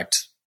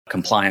direct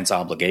compliance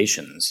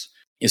obligations,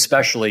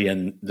 especially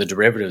in the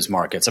derivatives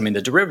markets. I mean,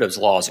 the derivatives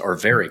laws are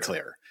very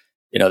clear.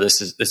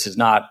 This is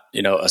not,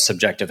 a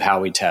subjective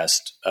Howey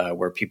test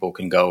where people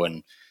can go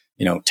and,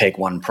 take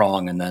one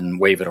prong and then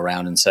wave it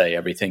around and say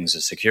everything's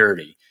a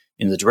security.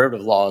 The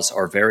derivative laws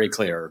are very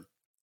clear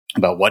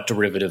about what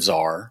derivatives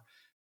are,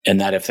 and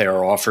that if they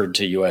are offered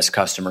to U.S.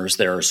 customers,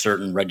 there are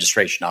certain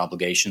registration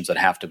obligations that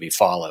have to be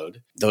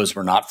followed. Those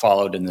were not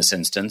followed in this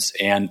instance.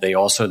 And they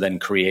also then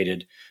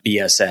created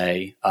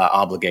BSA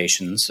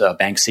obligations,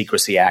 Bank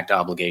Secrecy Act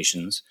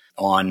obligations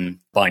on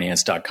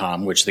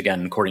Binance.com, which,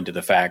 again, according to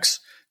the facts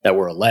that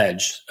were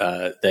alleged,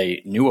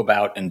 they knew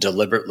about and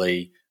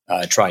deliberately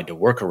tried to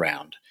work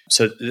around.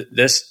 So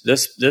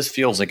this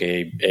feels like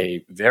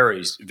a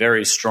very,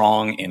 very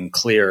strong and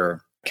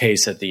clear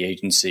case that the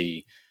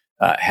agency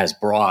has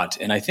brought.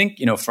 And I think,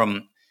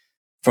 from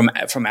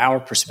our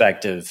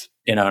perspective,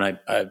 and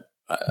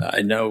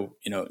I know,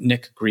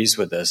 Nick agrees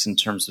with this in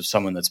terms of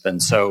someone that's been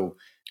so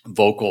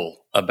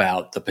vocal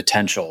about the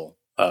potential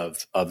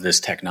of this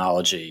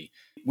technology.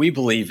 We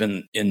believe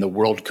in the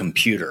world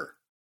computer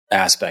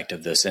aspect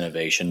of this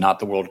innovation, not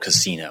the world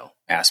casino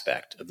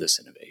aspect of this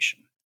innovation.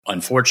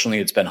 Unfortunately,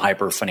 it's been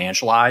hyper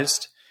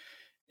financialized.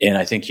 And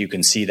I think you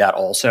can see that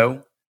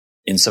also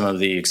in some of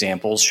the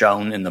examples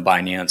shown in the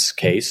Binance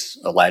case,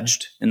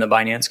 alleged in the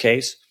Binance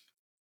case.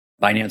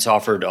 Binance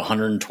offered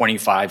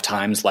 125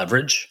 times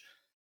leverage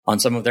on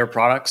some of their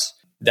products.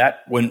 That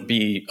wouldn't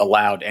be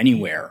allowed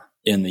anywhere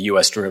in the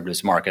U.S.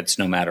 derivatives markets,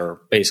 no matter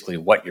basically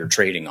what you're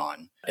trading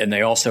on. And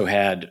they also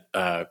had,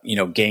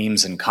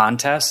 games and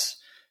contests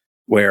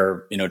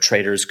where,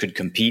 traders could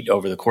compete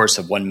over the course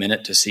of 1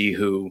 minute to see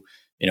who,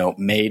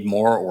 made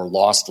more or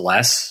lost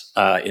less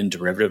in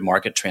derivative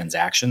market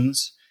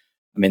transactions.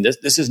 I mean,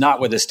 this is not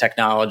what this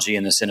technology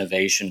and this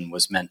innovation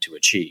was meant to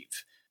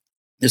achieve.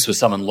 This was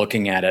someone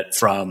looking at it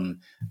from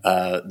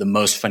the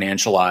most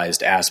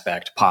financialized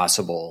aspect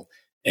possible,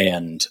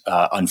 and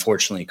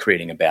unfortunately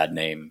creating a bad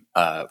name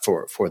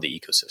for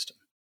the ecosystem.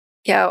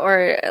 Yeah,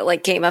 or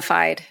like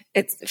gamified.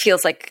 It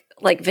feels like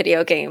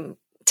video game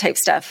type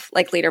stuff,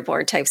 like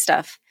leaderboard type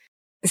stuff.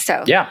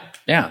 So yeah,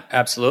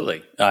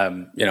 absolutely.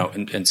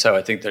 And so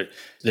I think that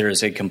there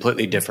is a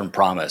completely different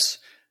promise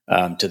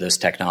to this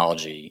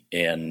technology.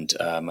 And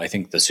I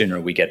think the sooner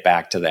we get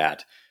back to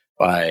that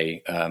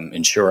by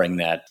ensuring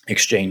that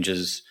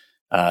exchanges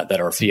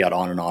that are fiat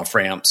on and off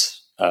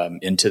ramps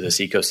into this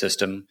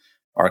ecosystem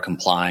are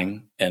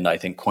complying. And I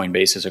think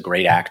Coinbase is a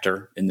great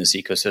actor in this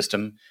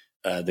ecosystem.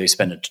 They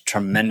spend a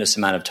tremendous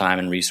amount of time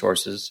and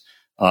resources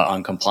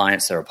on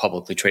compliance. They're a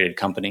publicly traded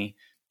company.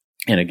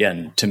 And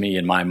again, to me,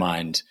 in my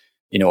mind,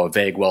 a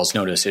vague Wells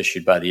notice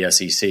issued by the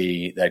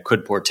SEC that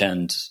could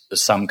portend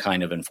some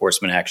kind of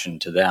enforcement action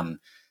to them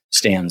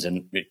stands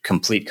in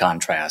complete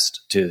contrast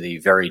to the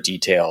very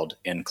detailed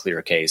and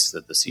clear case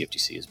that the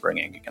CFTC is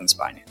bringing against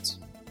Binance.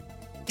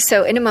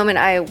 So in a moment,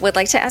 I would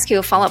like to ask you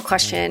a follow-up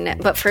question,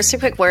 but first a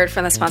quick word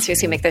from the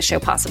sponsors who make this show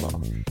possible.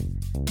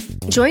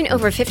 Join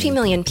over 50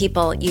 million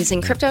people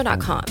using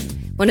Crypto.com,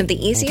 one of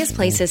the easiest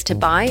places to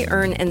buy,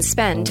 earn, and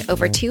spend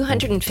over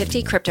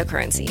 250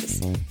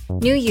 cryptocurrencies.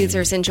 New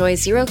users enjoy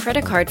zero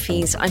credit card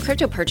fees on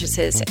crypto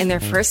purchases in their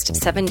first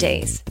 7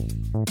 days.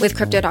 With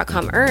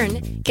Crypto.com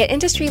Earn, get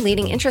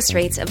industry-leading interest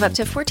rates of up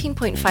to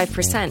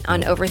 14.5%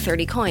 on over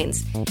 30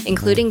 coins,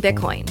 including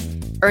Bitcoin.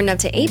 Earn up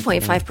to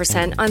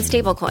 8.5% on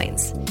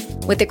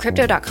stablecoins. With the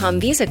Crypto.com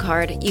Visa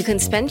card, you can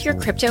spend your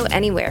crypto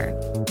anywhere.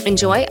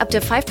 Enjoy up to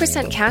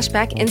 5% cash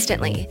back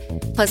instantly,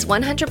 plus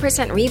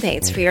 100%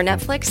 rebates for your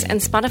Netflix and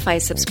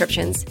Spotify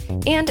subscriptions,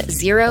 and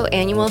 0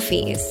 annual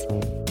fees.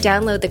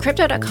 Download the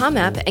Crypto.com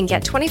app and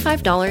get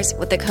 $25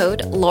 with the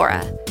code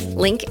LAURA.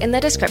 Link in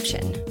the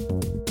description.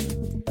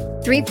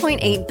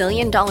 $3.8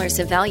 billion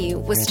of value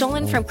was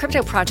stolen from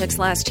crypto projects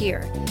last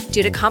year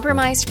due to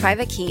compromised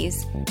private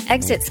keys,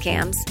 exit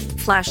scams,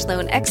 flash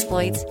loan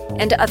exploits,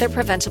 and other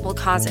preventable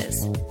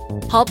causes.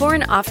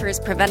 Halborn offers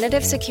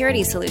preventative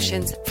security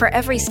solutions for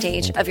every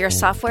stage of your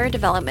software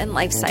development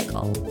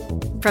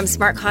lifecycle. From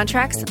smart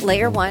contracts,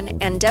 Layer 1,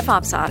 and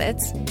DevOps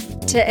audits,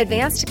 to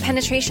advanced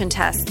penetration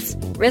tests,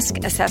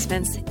 risk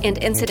assessments,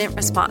 and incident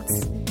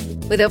response.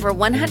 With over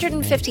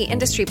 150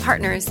 industry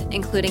partners,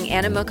 including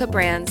Animoca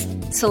Brands,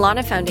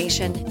 Solana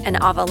Foundation, and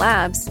Ava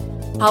Labs,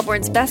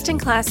 Halborn's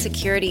best-in-class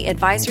security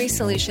advisory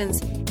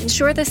solutions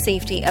ensure the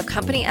safety of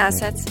company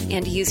assets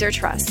and user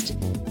trust.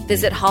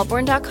 Visit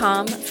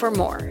halborn.com for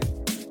more.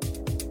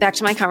 Back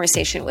to my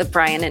conversation with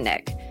Brian and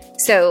Nick.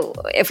 So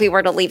if we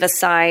were to leave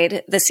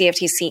aside the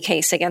CFTC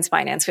case against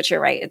Binance, which you're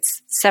right,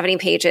 it's 70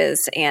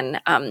 pages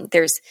and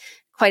there's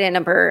quite a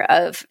number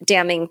of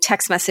damning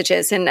text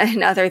messages and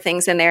other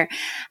things in there.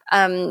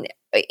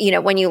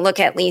 When you look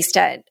at least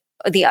at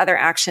the other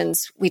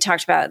actions, we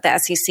talked about the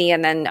SEC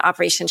and then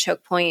Operation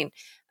Choke Point,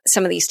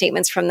 some of these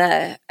statements from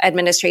the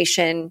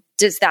administration,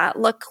 does that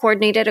look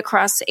coordinated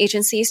across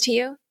agencies to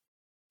you?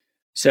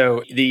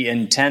 So the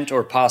intent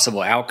or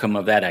possible outcome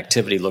of that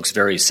activity looks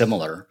very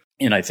similar.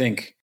 And I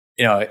think,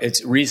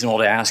 it's reasonable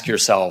to ask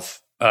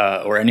yourself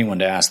or anyone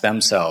to ask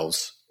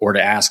themselves or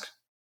to ask,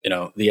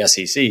 the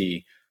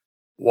SEC,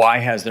 why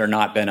has there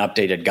not been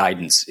updated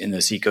guidance in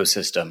this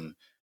ecosystem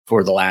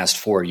for the last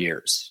 4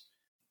 years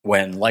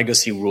when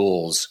legacy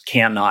rules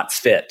cannot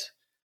fit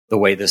the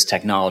way this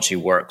technology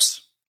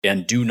works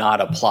and do not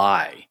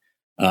apply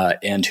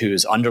and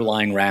whose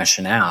underlying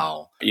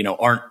rationale,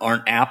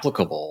 aren't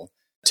applicable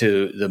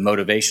to the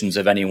motivations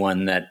of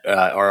anyone that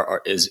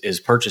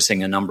is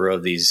purchasing a number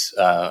of these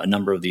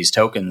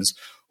tokens,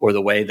 or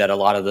the way that a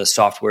lot of the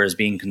software is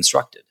being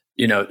constructed.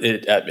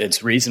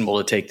 It's reasonable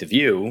to take the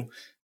view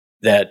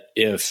that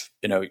if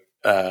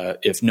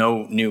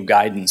no new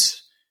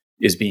guidance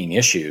is being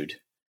issued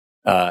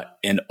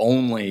and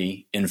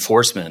only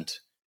enforcement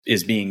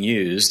is being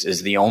used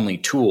as the only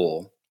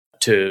tool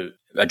to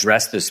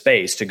address the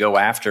space, to go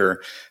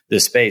after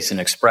this space and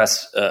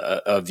express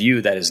a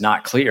view that is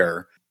not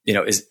clear,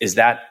 is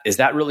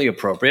that really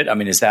appropriate? I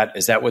mean, is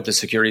that what the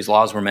securities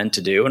laws were meant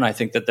to do? And I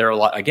think that there are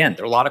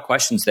a lot of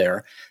questions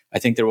there. I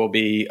think there will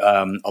be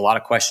a lot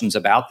of questions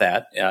about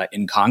that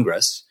in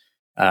Congress.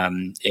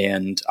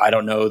 And I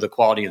don't know the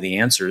quality of the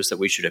answers that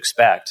we should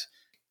expect.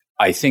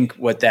 I think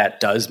what that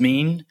does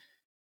mean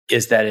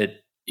is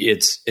that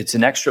it's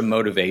an extra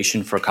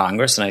motivation for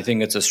Congress, and I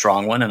think it's a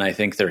strong one, and I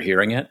think they're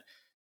hearing it,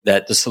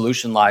 that the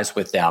solution lies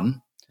with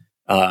them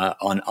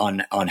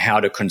on how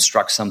to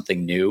construct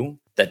something new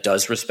that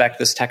does respect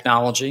this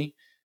technology,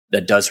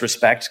 that does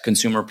respect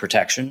consumer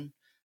protection,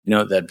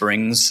 that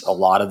brings a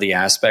lot of the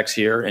aspects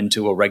here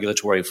into a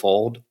regulatory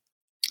fold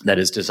that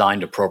is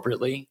designed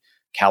appropriately,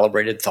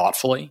 calibrated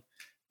thoughtfully,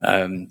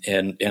 and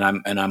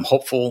I'm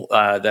hopeful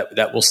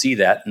that we'll see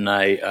that, and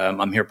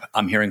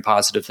I'm hearing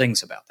positive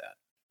things about that.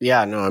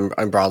 Yeah, no,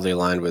 I'm broadly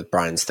aligned with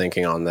Brian's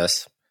thinking on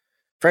this.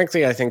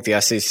 Frankly, I think the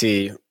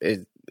SEC,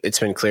 it's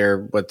been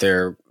clear what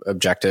their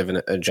objective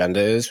and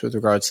agenda is with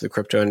regards to the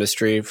crypto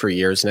industry for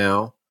years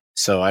now.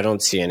 So I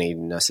don't see any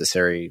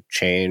necessary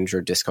change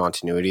or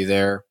discontinuity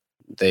there.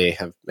 They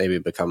have maybe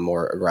become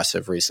more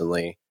aggressive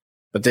recently,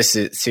 but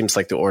it seems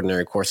like the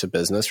ordinary course of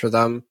business for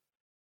them.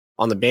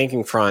 On the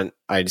banking front,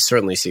 I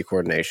certainly see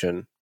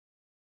coordination.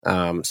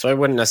 So I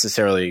wouldn't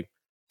necessarily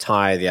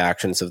tie the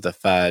actions of the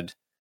Fed,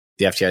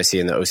 the FDIC,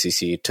 and the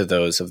OCC to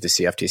those of the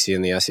CFTC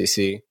and the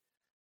SEC.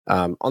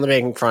 On the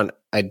banking front,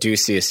 I do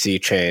see a sea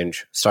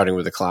change starting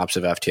with the collapse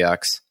of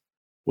FTX,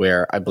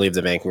 where I believe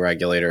the banking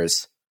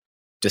regulators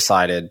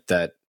decided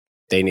that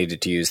they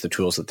needed to use the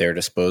tools at their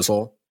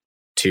disposal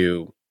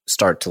to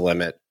start to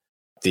limit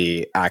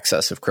the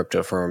access of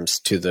crypto firms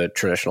to the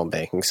traditional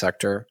banking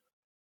sector.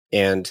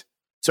 And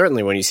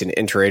certainly when you see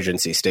an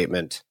interagency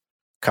statement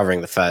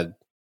covering the Fed,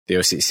 the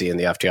OCC, and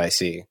the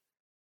FDIC,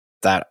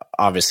 that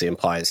obviously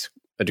implies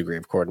a degree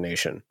of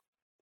coordination.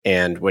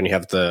 And when you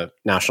have the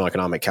National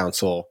Economic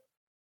Council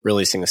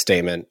releasing a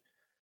statement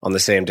on the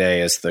same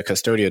day as the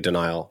Custodia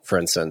denial, for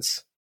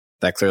instance,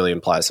 that clearly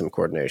implies some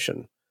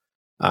coordination.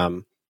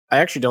 I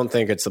actually don't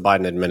think it's the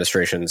Biden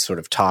administration's sort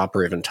of top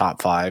or even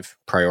top 5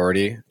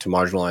 priority to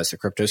marginalize the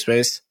crypto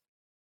space.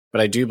 But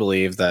I do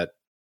believe that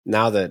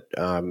now that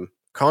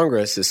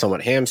Congress is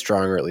somewhat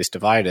hamstrung, or at least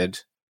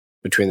divided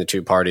between the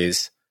two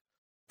parties,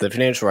 the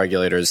financial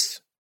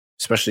regulators,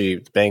 especially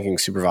banking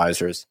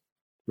supervisors,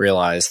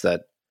 realize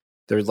that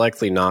there would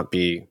likely not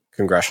be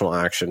congressional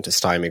action to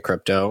stymie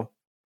crypto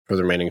for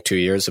the remaining 2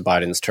 years of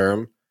Biden's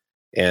term.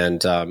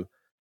 And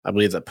I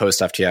believe that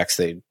post-FTX,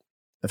 they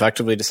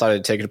effectively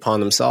decided to take it upon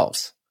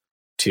themselves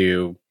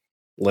to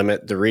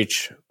limit the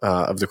reach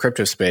of the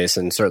crypto space,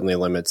 and certainly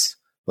limit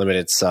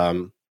its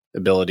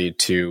ability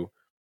to,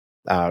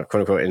 quote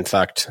unquote,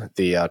 infect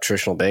the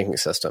traditional banking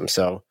system.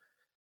 So,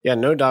 yeah,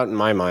 no doubt in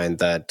my mind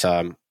that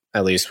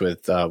at least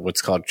with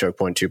what's called Choke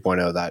Point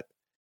 2.0, that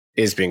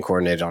is being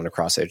coordinated on a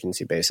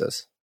cross-agency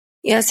basis.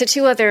 Yeah, so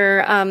 2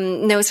 other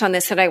notes on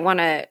this that I want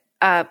to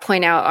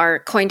point out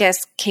are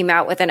CoinDesk came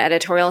out with an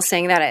editorial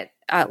saying that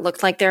it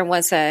looked like there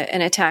was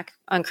an attack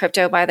on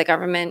crypto by the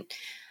government.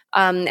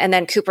 And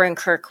then Cooper &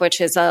 Kirk, which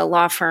is a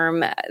law firm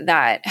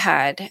that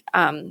had,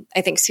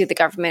 I think, sued the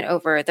government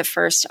over the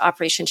first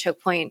Operation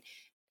Choke Point,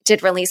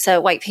 did release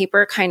a white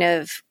paper kind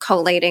of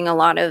collating a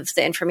lot of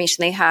the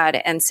information they had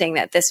and saying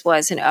that this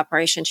was an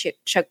Operation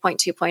Choke Point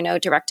 2.0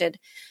 directed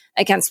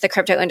against the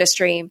crypto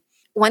industry.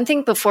 One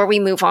thing before we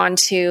move on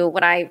to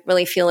what I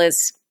really feel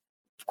is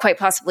quite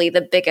possibly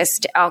the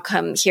biggest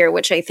outcome here,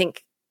 which I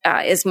think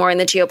is more in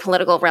the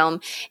geopolitical realm,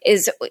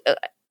 is,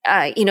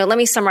 let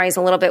me summarize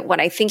a little bit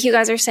what I think you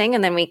guys are saying,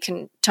 and then we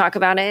can talk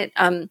about it.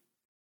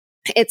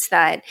 It's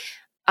that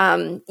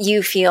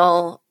you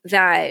feel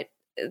that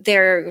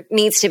there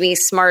needs to be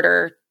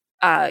smarter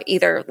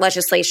either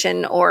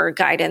legislation or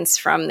guidance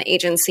from the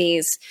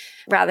agencies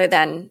rather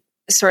than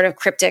sort of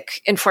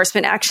cryptic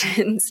enforcement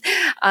actions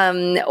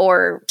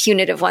or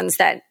punitive ones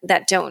that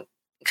don't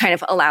kind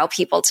of allow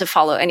people to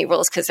follow any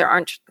rules because there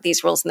aren't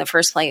these rules in the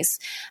first place.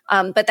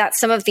 But that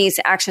some of these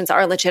actions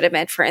are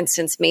legitimate. For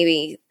instance,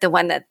 maybe the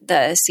one that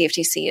the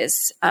CFTC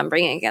is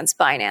bringing against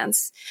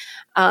Binance.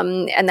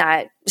 And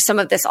that some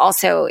of this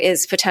also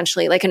is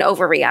potentially like an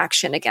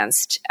overreaction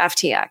against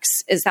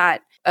FTX. Is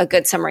that a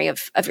good summary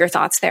of your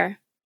thoughts there?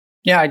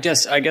 Yeah, I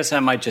guess I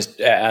might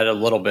just add a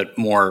little bit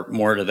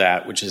more to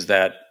that, which is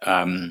that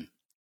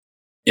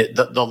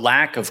the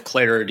lack of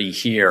clarity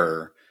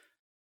here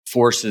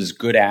forces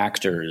good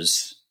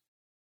actors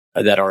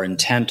that are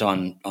intent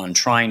on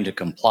trying to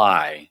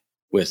comply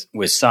with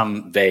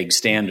some vague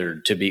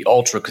standard to be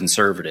ultra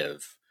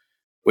conservative,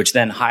 which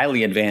then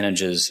highly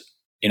advantages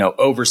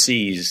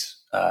overseas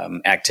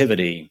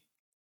activity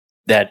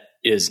that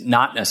is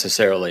not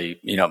necessarily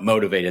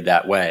motivated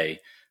that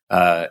way.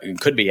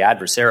 Could be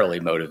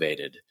adversarially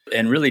motivated,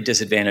 and really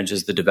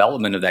disadvantages the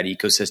development of that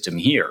ecosystem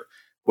here.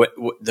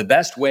 The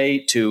best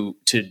way to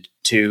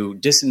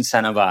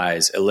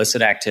disincentivize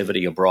illicit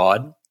activity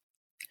abroad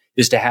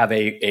is to have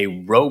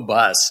a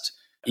robust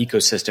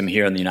ecosystem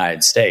here in the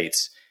United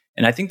States.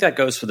 And I think that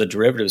goes for the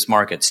derivatives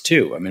markets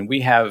too. I mean,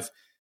 we have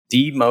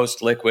the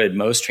most liquid,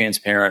 most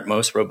transparent,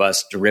 most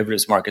robust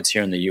derivatives markets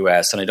here in the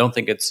US. And I don't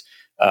think it's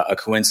a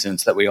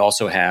coincidence that we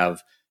also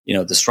have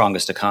the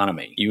strongest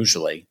economy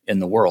usually in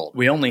the world.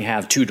 We only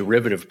have 2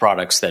 derivative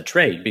products that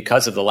trade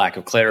because of the lack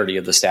of clarity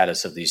of the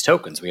status of these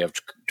tokens. We have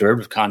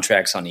derivative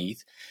contracts on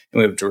ETH and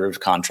we have derivative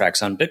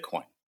contracts on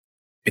Bitcoin.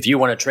 If you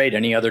want to trade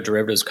any other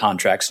derivatives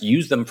contracts,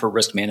 use them for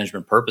risk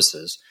management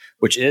purposes,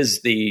 which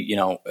is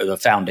the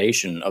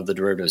foundation of the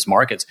derivatives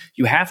markets.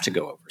 You have to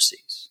go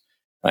overseas,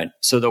 right?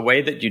 So the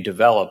way that you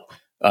develop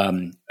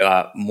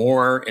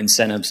more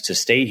incentives to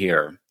stay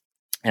here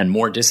and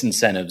more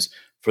disincentives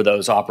for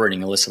those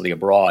operating illicitly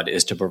abroad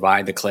is to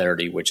provide the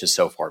clarity which has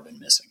so far been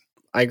missing.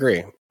 I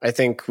agree. I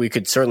think we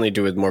could certainly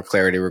do with more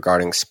clarity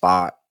regarding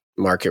spot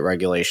market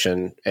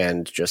regulation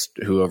and just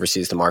who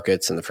oversees the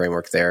markets and the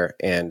framework there.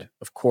 And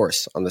of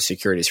course, on the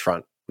securities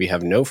front, we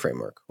have no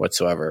framework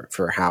whatsoever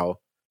for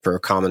a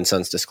common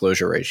sense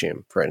disclosure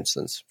regime, for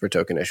instance, for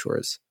token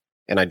issuers.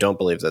 And I don't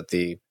believe that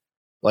the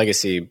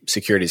legacy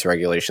securities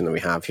regulation that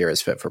we have here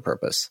is fit for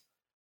purpose.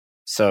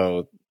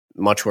 So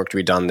much work to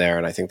be done there,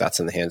 and I think that's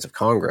in the hands of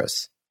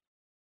Congress.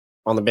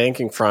 On the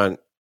banking front,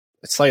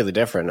 it's slightly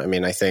different. I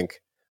mean, I think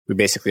we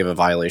basically have a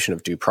violation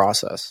of due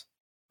process.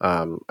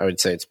 I would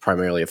say it's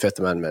primarily a Fifth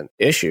Amendment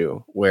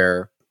issue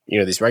where,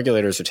 these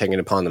regulators are taking it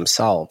upon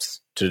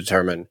themselves to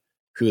determine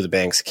who the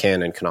banks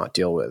can and cannot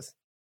deal with.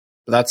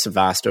 But that's a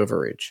vast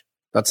overreach.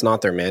 That's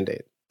not their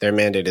mandate. Their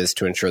mandate is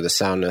to ensure the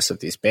soundness of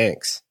these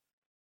banks.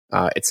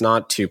 It's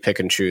not to pick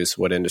and choose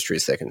what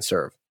industries they can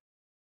serve.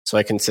 So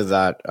I consider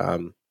that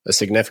a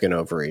significant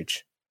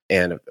overreach.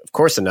 And of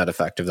course, the net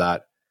effect of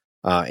that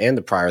and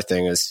the prior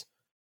thing is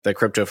that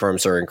crypto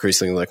firms are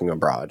increasingly looking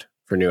abroad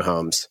for new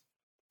homes,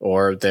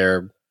 or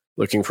they're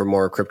looking for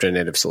more crypto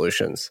native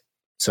solutions.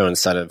 So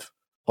instead of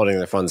holding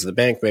their funds at the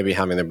bank, maybe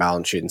having their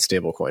balance sheet in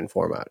stablecoin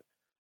format.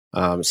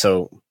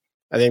 So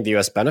I think the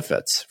US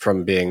benefits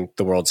from being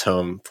the world's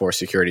home for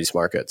securities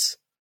markets.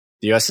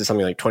 The US is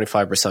something like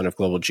 25% of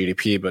global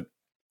GDP, but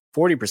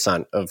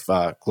 40% of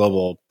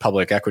global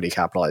public equity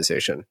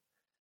capitalization.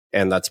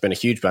 And that's been a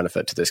huge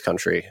benefit to this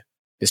country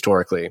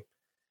historically.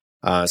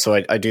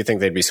 So I do think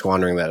they'd be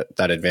squandering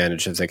that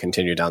advantage as they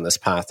continue down this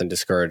path and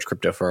discourage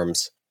crypto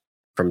firms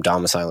from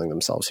domiciling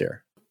themselves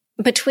here.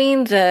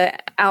 Between the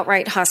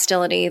outright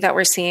hostility that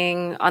we're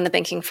seeing on the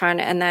banking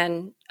front and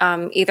then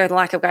either the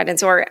lack of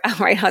guidance or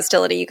outright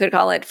hostility, you could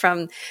call it,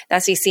 from the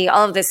SEC,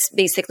 all of this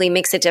basically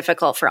makes it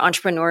difficult for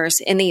entrepreneurs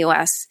in the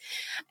US.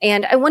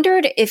 And I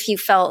wondered if you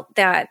felt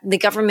that the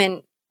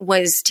government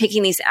was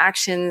taking these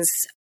actions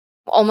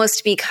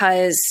almost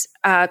because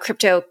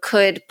crypto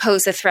could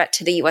pose a threat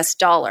to the US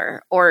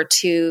dollar or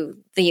to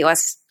the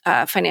US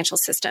financial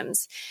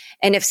systems.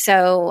 And if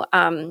so,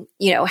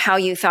 how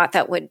you thought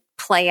that would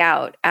play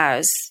out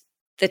as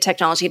the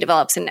technology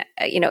develops and,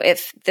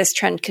 if this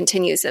trend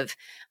continues of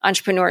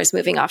entrepreneurs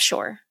moving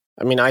offshore.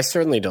 I mean, I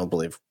certainly don't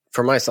believe,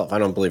 for myself, I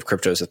don't believe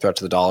crypto is a threat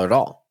to the dollar at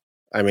all.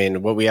 I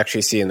mean, what we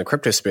actually see in the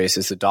crypto space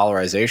is the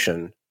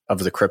dollarization of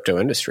the crypto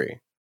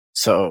industry.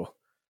 So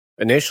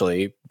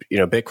initially,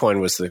 Bitcoin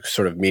was the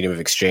sort of medium of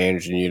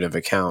exchange and unit of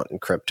account in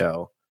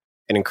crypto,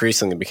 and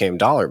increasingly became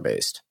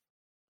dollar-based.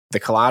 The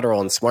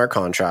collateral in smart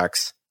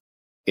contracts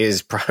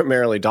is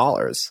primarily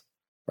dollars,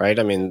 right?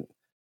 I mean,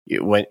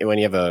 when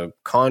you have a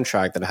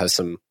contract that has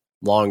some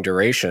long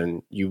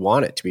duration, you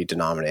want it to be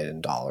denominated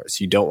in dollars.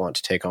 You don't want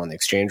to take on the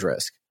exchange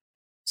risk.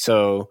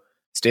 So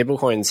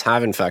stablecoins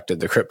have infected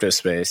the crypto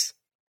space,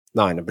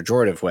 not in a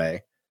pejorative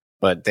way,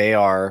 but they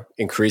are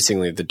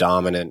increasingly the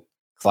dominant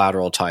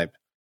collateral type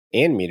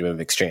and medium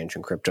of exchange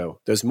in crypto.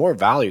 There's more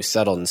value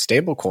settled in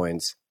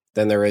stablecoins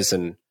than there is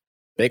in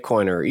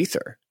Bitcoin or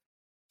Ether.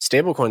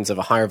 Stablecoins have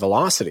a higher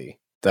velocity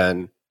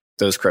than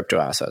those crypto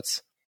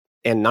assets.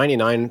 And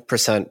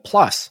 99%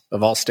 plus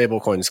of all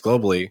stablecoins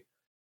globally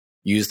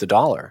use the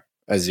dollar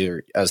as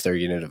their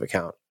unit of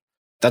account.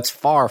 That's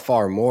far,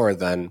 far more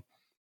than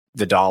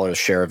the dollar's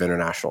share of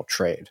international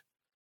trade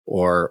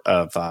or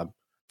of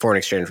foreign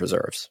exchange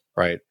reserves,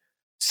 right?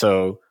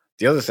 So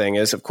the other thing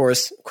is, of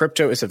course,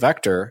 crypto is a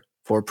vector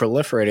for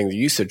proliferating the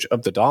usage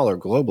of the dollar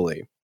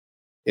globally.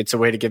 It's a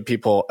way to give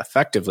people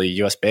effectively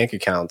US bank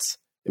accounts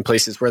in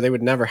places where they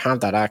would never have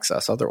that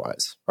access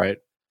otherwise, right?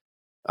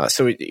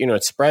 So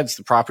it spreads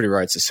the property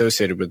rights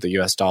associated with the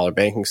US dollar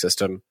banking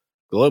system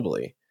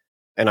globally.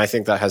 And I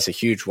think that has a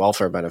huge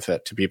welfare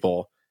benefit to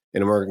people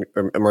in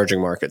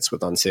emerging markets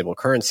with unstable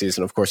currencies.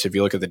 And of course, if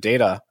you look at the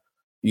data,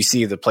 you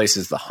see the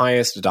places the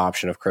highest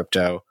adoption of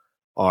crypto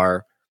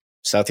are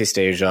Southeast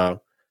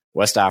Asia,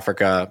 West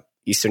Africa,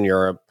 Eastern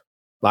Europe,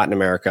 Latin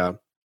America.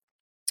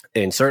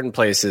 In certain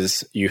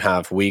places, you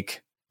have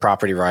weak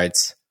property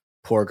rights,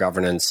 poor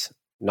governance,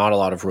 not a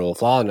lot of rule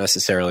of law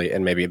necessarily,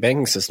 and maybe a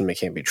banking system that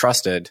can't be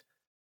trusted.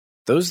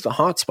 Those are the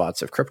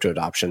hotspots of crypto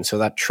adoption. So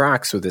that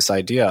tracks with this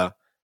idea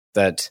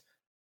that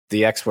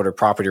the export of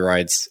property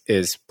rights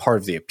is part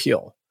of the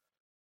appeal.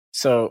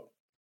 So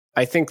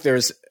I think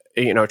there's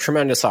a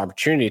tremendous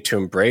opportunity to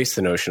embrace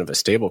the notion of a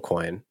stable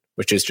coin,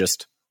 which is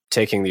just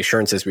taking the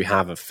assurances we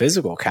have of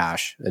physical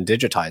cash and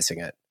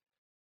digitizing it.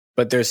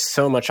 But there's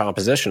so much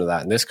opposition to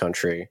that in this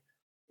country.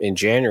 In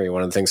January,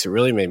 one of the things that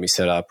really made me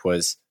sit up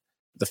was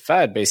the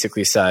Fed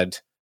basically said,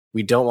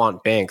 we don't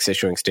want banks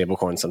issuing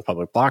stablecoins on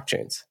public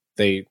blockchains.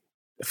 They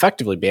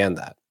effectively banned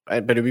that.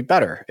 But it'd be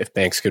better if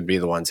banks could be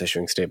the ones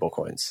issuing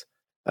stablecoins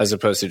as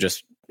opposed to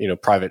just,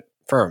 private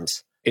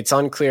firms. It's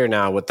unclear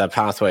now what that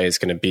pathway is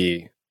going to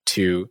be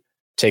to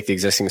take the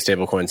existing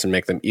stablecoins and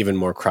make them even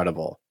more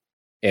credible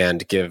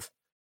and give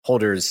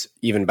holders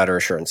even better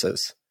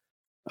assurances.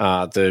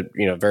 The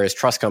various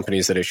trust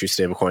companies that issue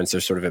stablecoins are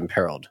sort of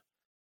imperiled.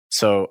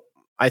 So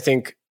I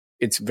think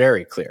it's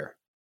very clear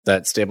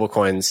that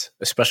stablecoins,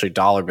 especially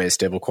dollar-based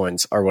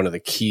stablecoins, are one of the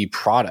key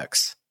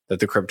products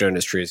that the crypto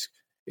industry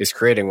is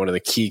creating, one of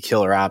the key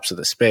killer apps of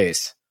the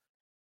space.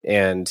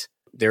 And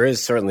there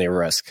is certainly a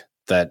risk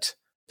that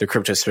the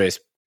crypto space,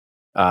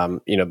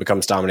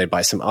 becomes dominated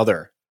by some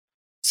other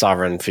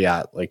sovereign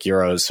fiat like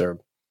euros or,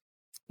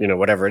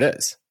 whatever it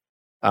is.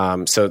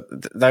 So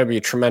that would be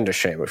a tremendous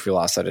shame if we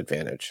lost that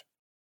advantage.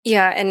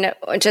 Yeah. And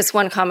just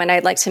one comment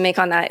I'd like to make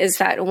on that is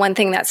that one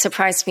thing that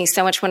surprised me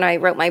so much when I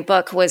wrote my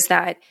book was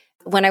that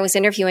when I was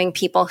interviewing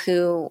people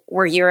who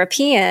were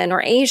European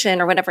or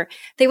Asian or whatever,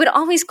 they would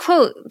always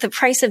quote the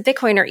price of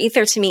Bitcoin or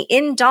Ether to me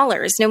in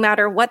dollars, no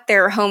matter what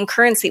their home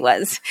currency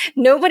was.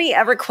 Nobody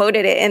ever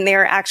quoted it in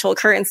their actual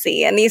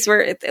currency. And these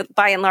were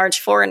by and large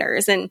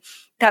foreigners. And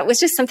that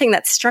was just something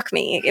that struck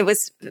me. It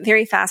was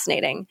very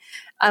fascinating.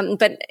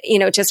 But,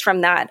 just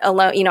from that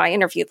alone, I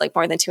interviewed like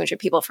more than 200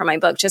 people for my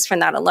book. Just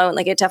from that alone,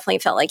 like it definitely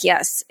felt like,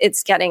 yes,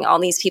 it's getting all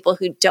these people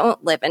who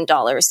don't live in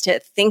dollars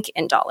to think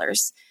in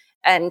dollars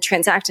and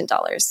transact in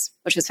dollars,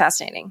 which was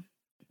fascinating.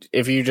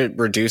 If you did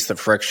reduce the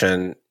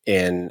friction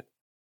in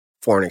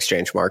foreign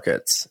exchange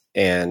markets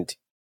and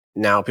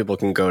now people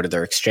can go to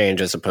their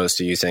exchange as opposed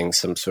to using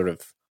some sort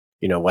of,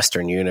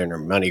 Western Union or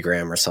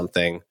MoneyGram or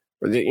something,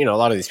 a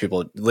lot of these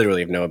people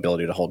literally have no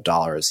ability to hold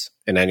dollars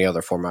in any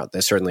other format. They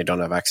certainly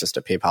don't have access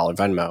to PayPal or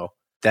Venmo.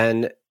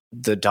 Then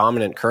the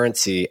dominant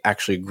currency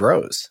actually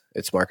grows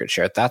its market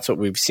share. That's what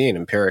we've seen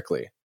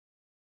empirically.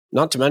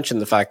 Not to mention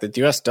the fact that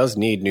the US does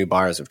need new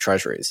buyers of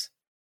treasuries.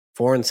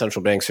 Foreign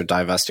central banks are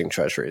divesting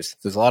treasuries.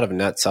 There's a lot of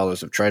net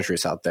sellers of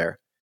treasuries out there.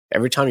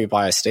 Every time you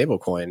buy a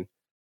stablecoin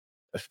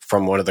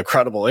from one of the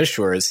credible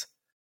issuers,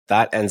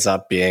 that ends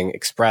up being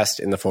expressed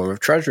in the form of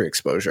treasury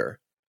exposure.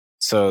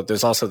 So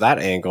there's also that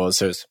angle, is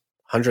there's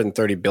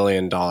 $130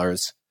 billion,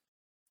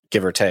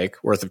 give or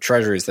take, worth of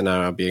treasuries that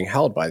are now being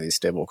held by these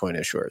stablecoin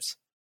issuers.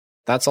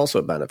 That's also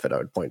a benefit I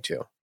would point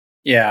to.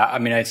 Yeah,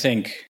 I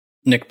think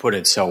Nick put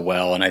it so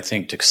well. And I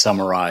think to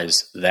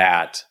summarize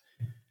that,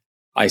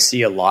 I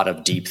see a lot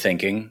of deep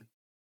thinking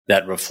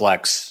that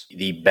reflects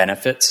the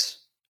benefits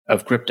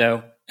of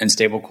crypto and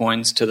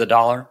stablecoins to the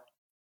dollar.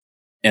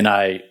 And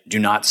I do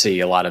not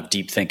see a lot of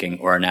deep thinking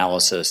or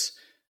analysis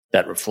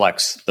that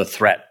reflects the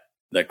threat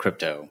that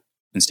crypto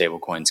and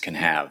stablecoins can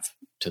have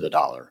to the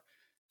dollar.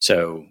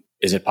 So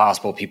is it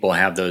possible people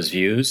have those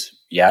views?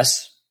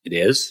 Yes, it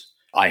is.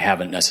 I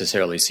haven't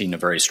necessarily seen a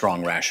very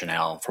strong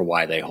rationale for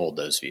why they hold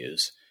those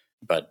views.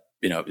 But,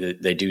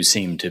 they do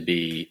seem to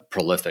be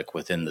prolific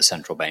within the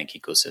central bank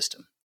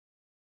ecosystem.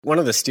 One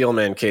of the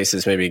Steelman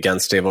cases maybe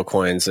against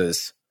stablecoins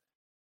is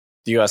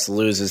the U.S.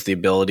 loses the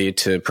ability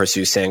to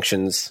pursue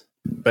sanctions.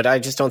 But I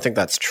just don't think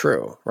that's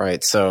true,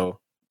 right? So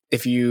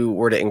if you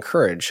were to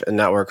encourage a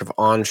network of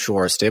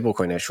onshore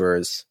stablecoin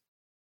issuers,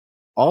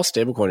 all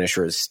stablecoin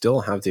issuers still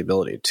have the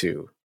ability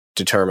to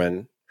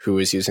determine who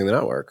is using the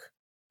network,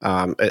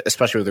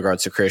 especially with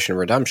regards to creation and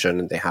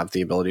redemption. They have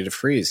the ability to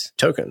freeze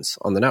tokens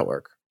on the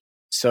network.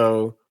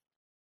 So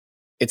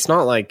it's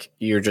not like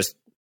you're just,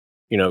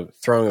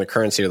 throwing the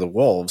currency to the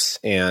wolves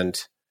and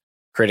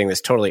creating this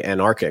totally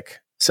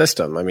anarchic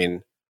system. I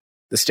mean,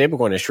 the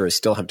stablecoin issuers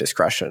still have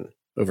discretion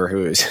over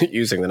who is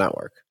using the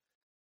network.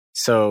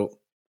 So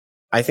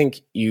I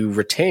think you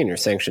retain your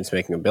sanctions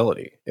making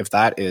ability. If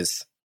that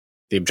is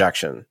the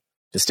objection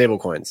to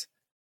stablecoins,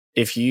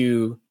 if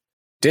you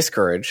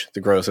discourage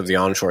the growth of the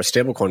onshore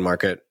stablecoin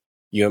market,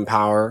 you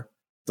empower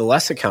the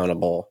less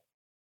accountable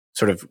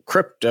sort of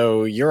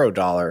crypto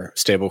Eurodollar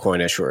stablecoin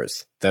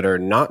issuers that are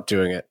not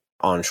doing it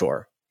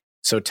onshore.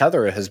 So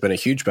Tether has been a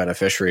huge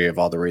beneficiary of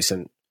all the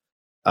recent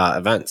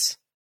events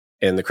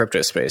in the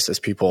crypto space as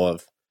people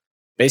have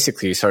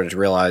basically started to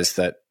realize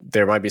that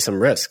there might be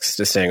some risks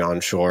to staying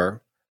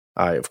onshore.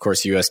 Of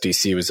course,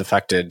 USDC was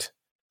affected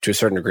to a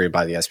certain degree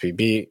by the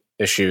SVB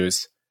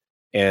issues,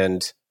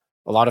 and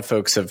a lot of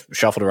folks have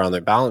shuffled around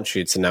their balance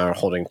sheets and now are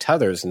holding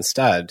Tethers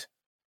instead.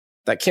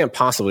 That can't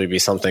possibly be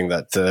something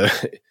that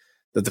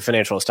the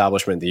financial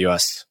establishment in the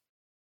US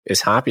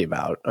is happy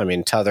about. I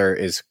mean, Tether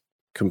is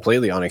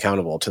completely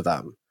unaccountable to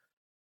them.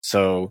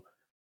 So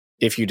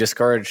if you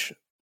discourage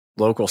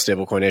local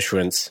stablecoin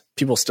issuance,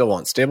 people still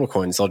want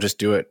stablecoins. They'll just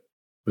do it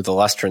with a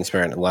less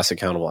transparent and less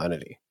accountable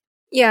entity.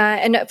 Yeah.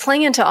 And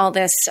playing into all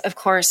this, of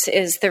course,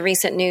 is the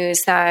recent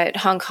news that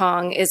Hong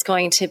Kong is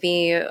going to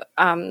be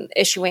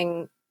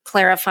issuing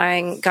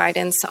clarifying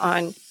guidance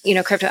on,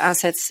 crypto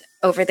assets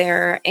over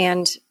there.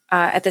 And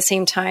at the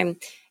same time,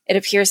 it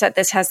appears that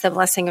this has the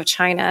blessing of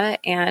China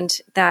and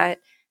that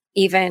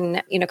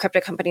even,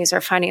 crypto companies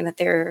are finding that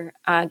they're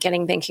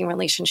getting banking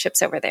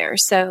relationships over there.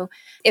 So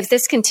if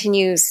this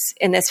continues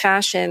in this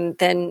fashion,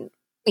 then,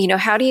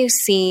 how do you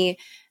see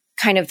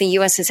kind of the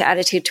US's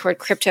attitude toward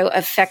crypto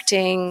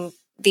affecting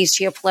these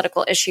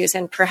geopolitical issues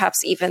and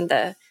perhaps even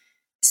the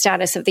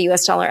status of the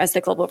US dollar as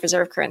the global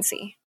reserve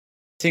currency?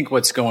 I think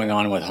what's going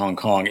on with Hong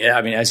Kong,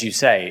 I mean, as you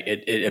say,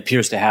 it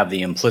appears to have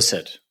the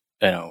implicit,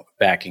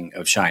 backing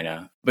of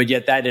China, but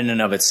yet that in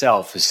and of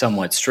itself is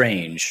somewhat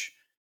strange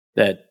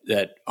that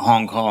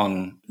Hong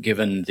Kong,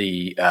 given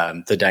the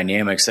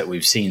dynamics that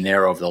we've seen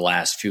there over the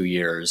last few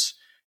years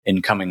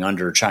in coming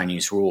under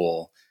Chinese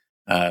rule,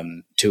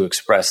 to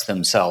express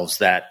themselves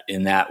that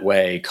in that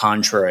way,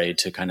 contrary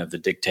to kind of the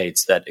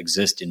dictates that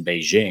exist in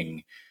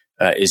Beijing,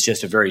 is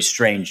just a very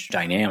strange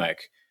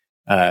dynamic.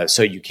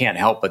 So you can't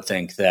help but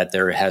think that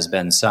there has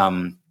been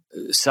some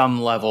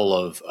level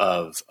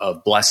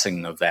of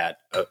blessing of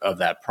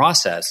that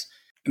process.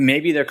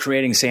 Maybe they're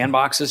creating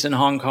sandboxes in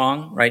Hong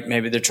Kong, right?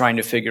 Maybe they're trying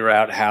to figure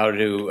out how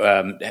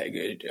to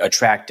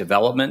attract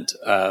development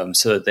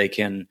so that they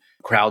can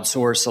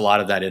crowdsource a lot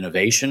of that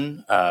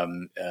innovation.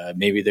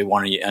 Maybe they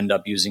want to end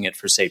up using it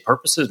for safe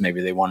purposes.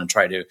 Maybe they want to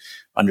try to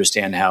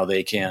understand how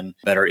they can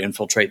better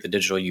infiltrate the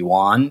digital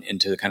yuan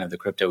into kind of the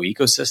crypto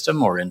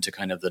ecosystem or into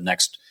kind of the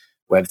next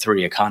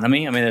Web3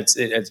 economy. I mean,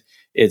 it's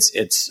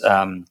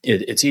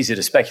easy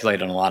to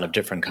speculate on a lot of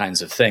different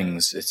kinds of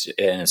things.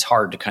 It's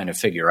hard to kind of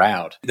figure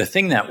out. The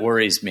thing that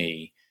worries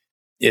me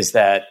is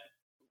that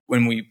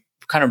when we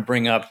kind of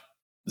bring up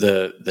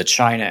the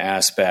China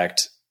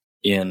aspect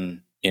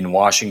in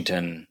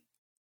Washington,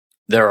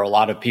 there are a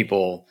lot of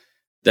people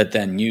that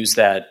then use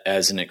that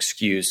as an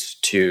excuse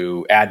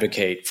to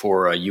advocate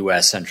for a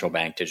U.S. central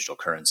bank digital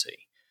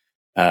currency.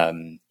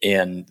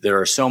 And there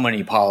are so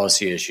many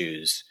policy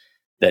issues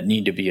that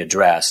need to be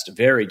addressed,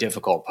 very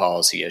difficult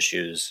policy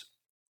issues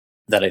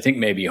that I think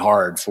may be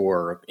hard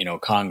for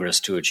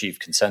Congress to achieve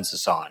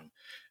consensus on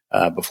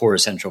before a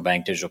central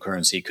bank digital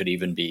currency could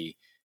even be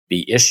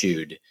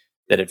issued.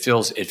 That it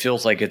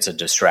feels like it's a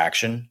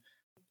distraction.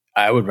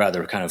 I would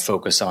rather kind of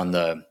focus on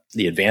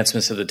the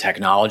advancements of the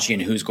technology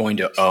and who's going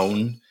to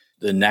own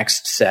the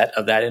next set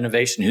of that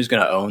innovation, who's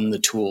going to own the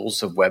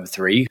tools of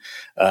Web3,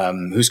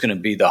 who's going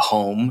to be the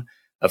home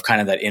of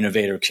kind of that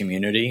innovator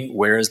community.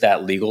 Where is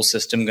that legal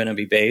system going to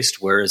be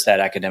based? Where is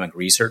that academic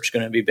research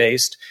going to be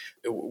based?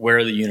 Where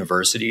are the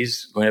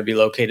universities going to be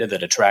located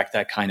that attract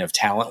that kind of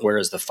talent? Where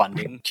is the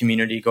funding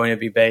community going to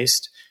be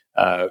based?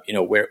 Where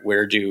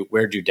do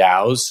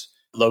DAOs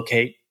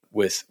locate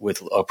with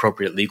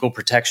appropriate legal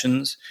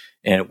protections?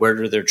 And where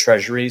do their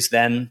treasuries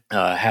then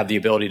have the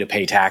ability to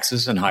pay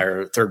taxes and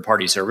hire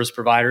third-party service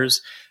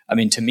providers? I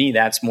mean, to me,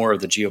 that's more of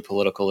the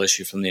geopolitical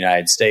issue from the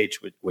United States,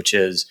 which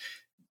is,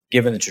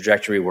 given the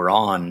trajectory we're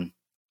on,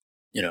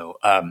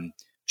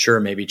 sure,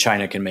 maybe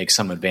China can make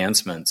some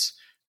advancements.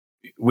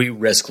 We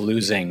risk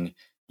losing,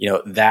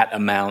 that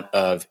amount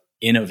of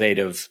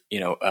innovative,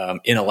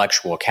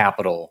 intellectual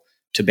capital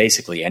to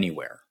basically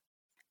anywhere.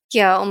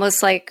 Yeah,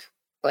 almost like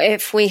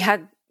if we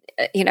had,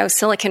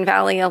 Silicon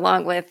Valley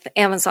along with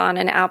Amazon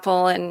and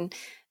Apple and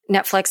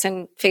Netflix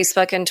and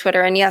Facebook and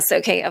Twitter. And yes,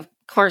 okay, of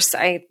course,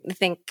 I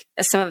think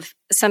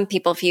some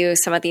people view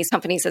some of these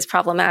companies as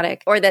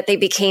problematic or that they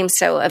became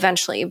so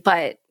eventually.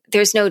 But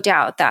there's no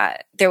doubt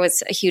that there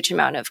was a huge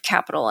amount of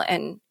capital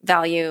and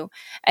value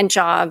and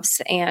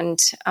jobs. And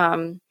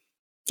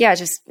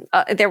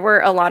there were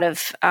a lot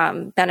of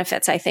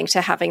benefits, I think,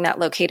 to having that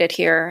located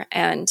here.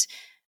 And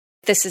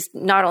this is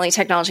not only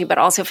technology, but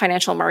also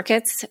financial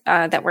markets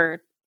that we're,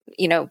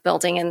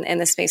 building in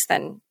the space.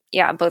 Then,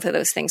 both of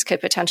those things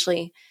could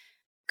potentially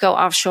go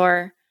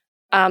offshore.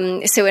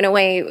 So in a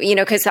way,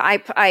 because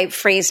I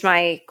phrased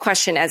my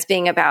question as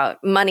being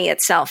about money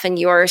itself, and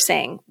you're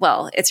saying,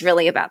 well, it's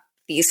really about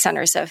these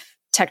centers of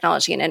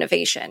technology and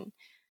innovation.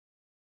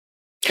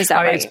 Is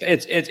that right?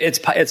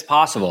 It's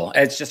possible.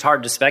 It's just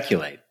hard to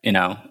speculate.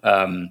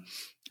 I'm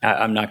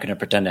not going to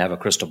pretend to have a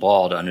crystal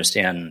ball to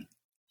understand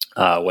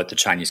what the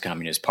Chinese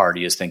Communist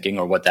Party is thinking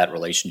or what that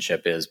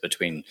relationship is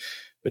between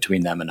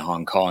them and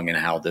Hong Kong and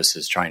how this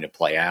is trying to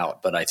play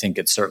out. But I think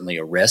it's certainly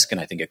a risk,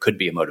 and I think it could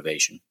be a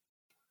motivation.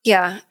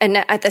 Yeah. And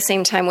at the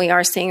same time, we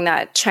are seeing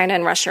that China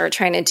and Russia are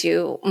trying to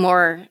do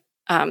more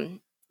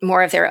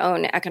of their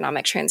own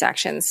economic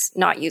transactions,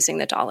 not using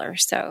the dollar.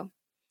 So,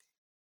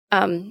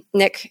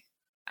 Nick,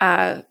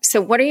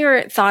 so what are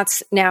your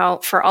thoughts now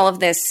for all of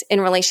this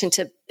in relation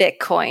to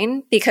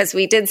Bitcoin? Because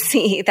we did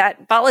see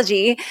that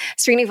Balaji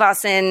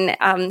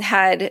Srinivasan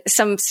had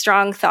some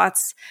strong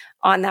thoughts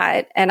on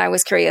that, and I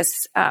was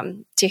curious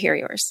to hear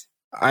yours.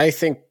 I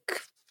think,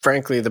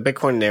 frankly, the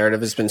Bitcoin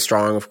narrative has been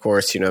strong. Of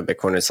course,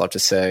 Bitcoiners love to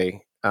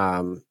say,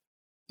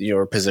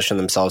 position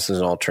themselves as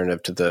an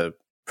alternative to the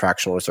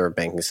fractional reserve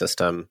banking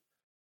system.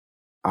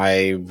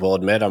 I will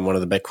admit I'm one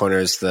of the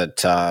Bitcoiners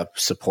that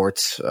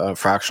supports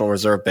fractional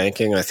reserve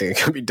banking. I think it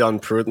can be done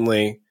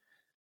prudently,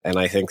 and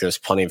I think there's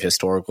plenty of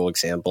historical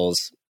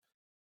examples.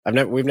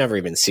 We've never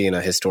even seen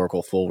a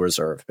historical full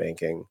reserve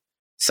banking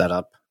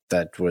setup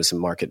that was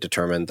market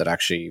determined that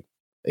actually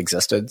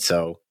existed.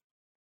 So,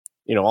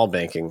 all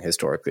banking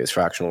historically is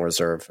fractional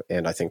reserve,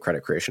 and I think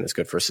credit creation is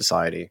good for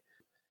society.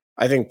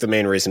 I think the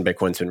main reason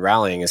Bitcoin's been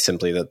rallying is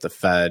simply that the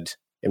Fed,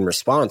 in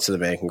response to the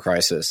banking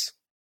crisis,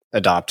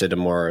 adopted a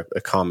more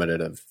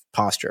accommodative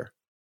posture,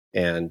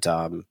 and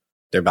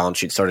their balance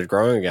sheet started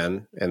growing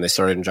again, and they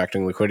started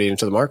injecting liquidity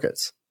into the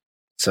markets.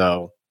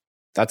 So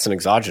that's an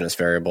exogenous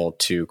variable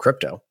to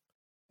crypto.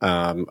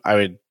 I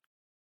would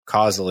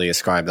causally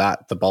ascribe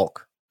that the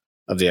bulk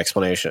of the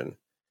explanation.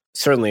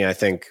 Certainly, I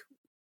think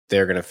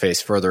they're going to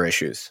face further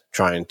issues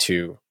trying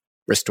to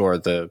restore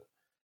the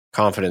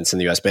confidence in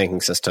the U.S.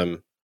 banking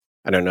system.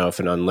 I don't know if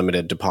an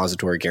unlimited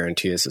depository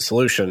guarantee is a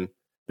solution,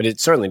 but it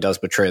certainly does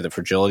betray the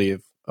fragility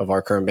of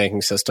our current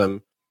banking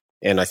system,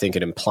 and I think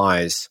it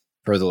implies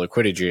further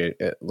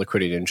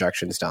liquidity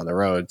injections down the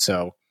road.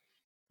 So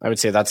I would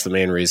say that's the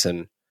main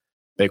reason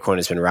Bitcoin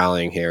has been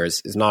rallying here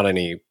is not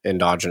any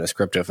endogenous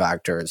crypto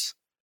factors,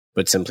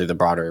 but simply the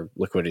broader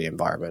liquidity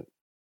environment.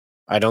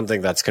 I don't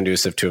think that's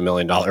conducive to $1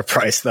 million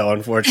price, though,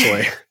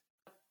 unfortunately.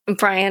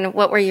 Brian,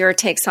 what were your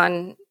takes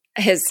on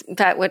his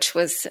bet, which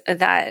was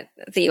that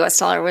the U.S.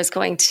 dollar was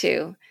going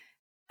to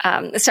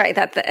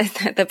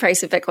that the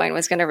price of Bitcoin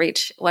was going to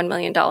reach $1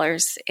 million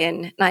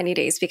in 90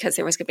 days because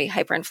there was going to be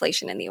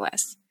hyperinflation in the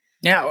U.S.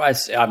 Yeah,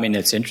 I mean,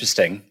 it's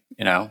interesting.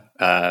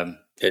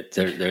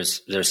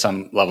 There's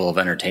some level of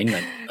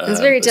entertainment. It's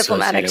a very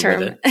diplomatic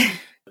term.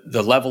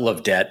 The level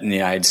of debt in the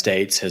United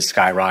States has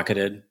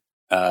skyrocketed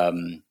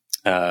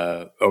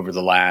over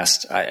the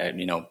last,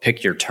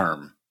 pick your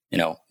term.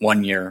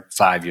 1 year,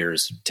 5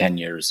 years, 10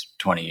 years,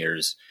 20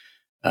 years.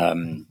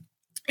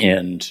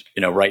 And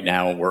right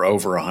now we're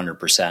over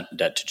 100%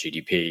 debt to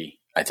GDP.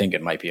 I think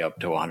it might be up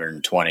to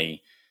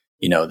 120.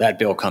 That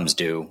bill comes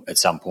due at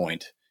some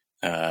point.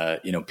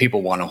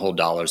 People want to hold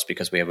dollars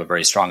because we have a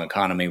very strong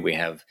economy. We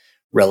have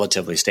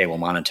relatively stable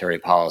monetary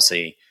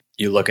policy.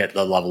 You look at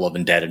the level of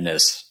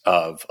indebtedness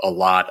of a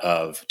lot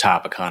of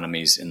top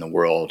economies in the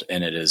world,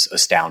 and it is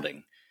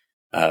astounding.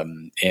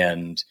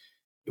 And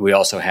we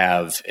also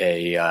have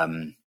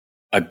a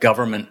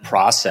government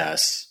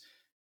process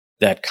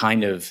that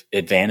kind of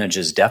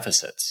advantages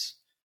deficits.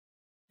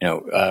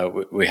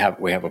 We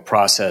have a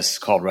process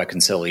called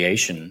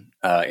reconciliation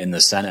in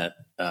the Senate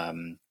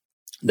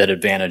that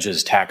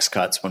advantages tax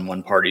cuts when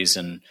one party's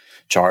in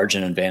charge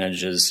and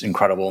advantages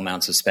incredible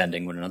amounts of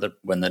spending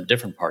when the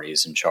different party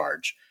is in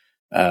charge.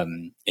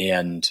 And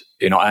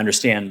I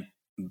understand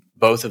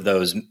both of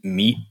those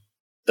meet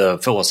the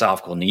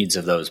philosophical needs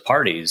of those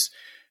parties,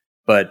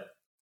 but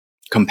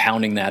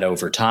compounding that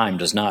over time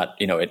does not,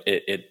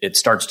 it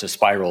starts to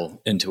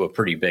spiral into a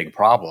pretty big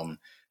problem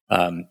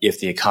if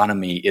the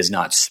economy is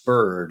not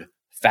spurred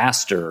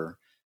faster,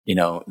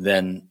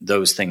 then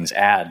those things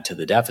add to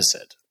the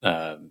deficit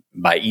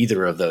by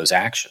either of those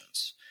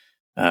actions.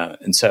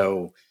 And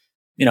so,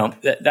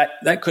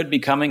 that could be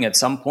coming at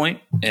some point,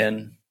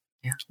 and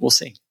we'll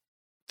see.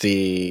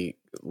 The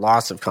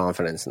loss of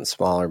confidence in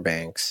smaller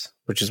banks,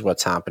 which is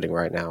what's happening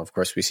right now. Of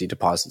course, we see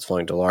deposits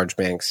flowing to large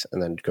banks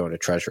and then go to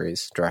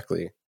treasuries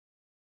directly.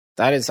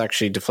 That is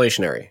actually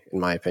deflationary,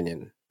 in my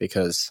opinion,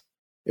 because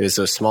it is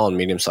those small and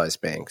medium-sized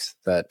banks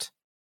that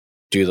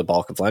do the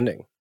bulk of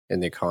lending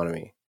in the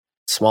economy.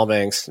 Small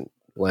banks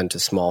lend to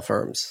small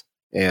firms.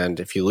 And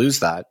if you lose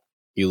that,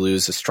 you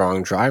lose a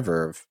strong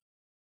driver of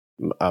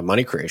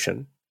money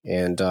creation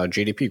and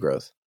GDP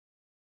growth.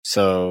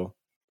 So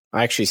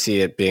I actually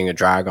see it being a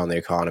drag on the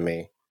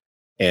economy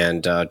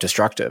and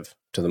destructive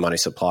to the money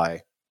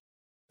supply,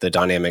 the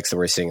dynamics that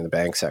we're seeing in the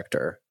bank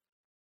sector.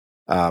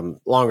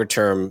 Longer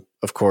term,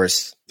 of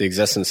course, the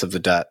existence of the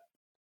debt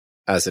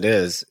as it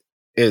is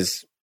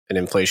an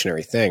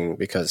inflationary thing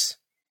because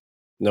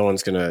no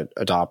one's going to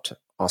adopt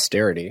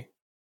austerity.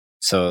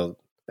 So,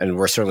 and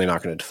we're certainly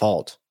not going to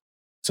default.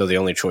 So the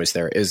only choice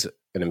there is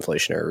an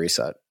inflationary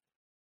reset.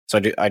 So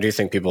I do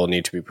think people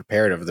need to be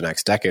prepared over the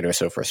next decade or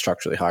so for a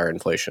structurally higher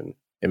inflation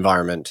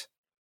environment.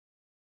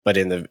 But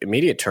in the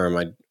immediate term,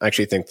 I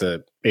actually think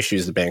the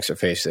issues the banks are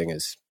facing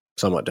is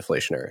somewhat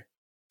deflationary.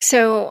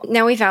 So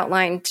now we've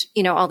outlined,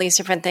 all these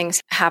different things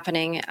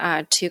happening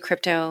to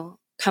crypto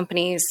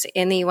companies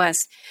in the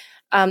U.S.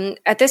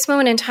 At this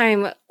moment in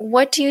time,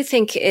 what do you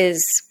think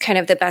is kind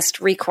of the best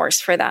recourse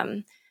for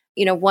them?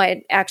 What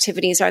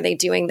activities are they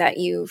doing that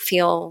you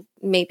feel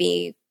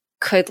maybe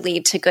could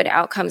lead to good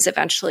outcomes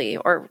eventually?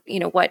 Or,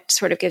 what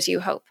sort of gives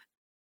you hope?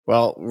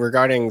 Well,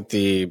 regarding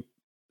the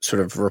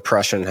sort of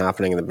repression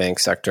happening in the bank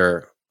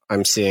sector,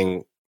 I'm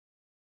seeing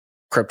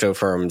crypto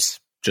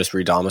firms just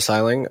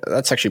redomiciling.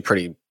 That's actually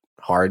pretty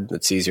hard.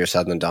 It's easier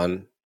said than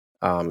done,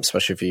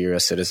 especially if you're a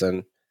U.S.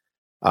 citizen.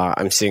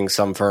 I'm seeing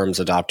some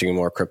firms adopting a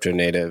more crypto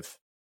native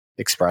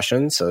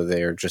expression. So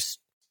they're just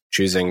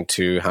choosing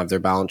to have their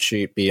balance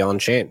sheet be on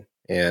chain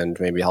and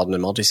maybe held in a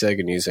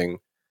multisig and using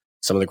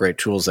some of the great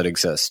tools that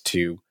exist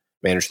to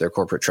manage their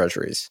corporate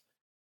treasuries,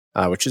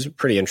 which is a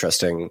pretty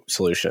interesting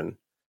solution.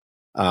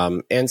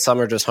 And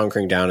some are just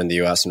hunkering down in the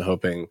U.S. and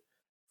hoping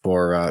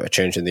for a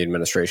change in the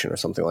administration or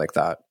something like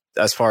that.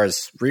 As far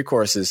as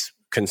recourse is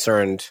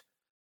concerned,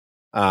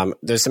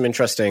 there's some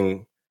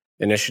interesting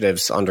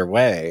initiatives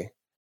underway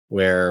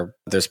where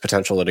there's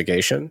potential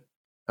litigation.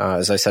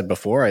 As I said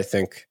before, I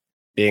think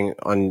being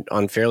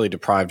unfairly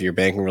deprived of your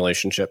banking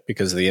relationship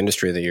because of the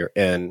industry that you're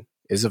in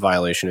is a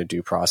violation of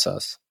due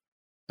process.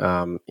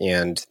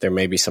 And there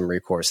may be some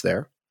recourse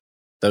there.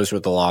 Those were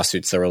the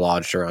lawsuits that were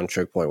lodged around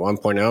Choke Point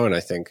 1.0. And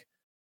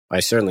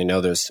I certainly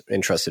know there's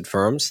interested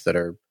firms that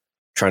are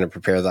trying to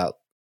prepare that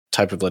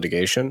type of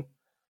litigation.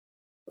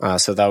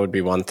 So that would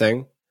be one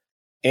thing.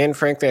 And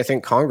frankly, I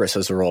think Congress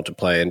has a role to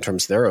play in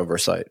terms of their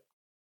oversight.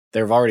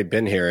 There have already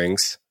been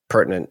hearings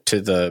pertinent to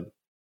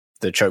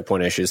the choke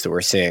point issues that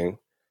we're seeing.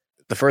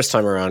 The first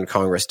time around,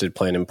 Congress did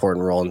play an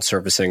important role in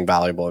surfacing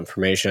valuable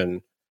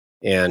information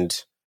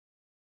and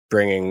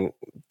bringing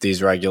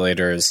these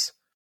regulators'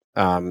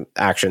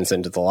 actions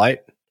into the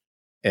light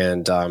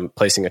and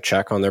placing a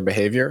check on their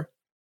behavior.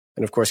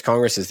 And of course,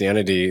 Congress is the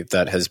entity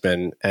that has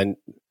been, and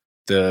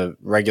the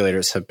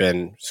regulators have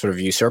been sort of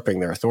usurping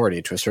their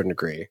authority to a certain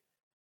degree.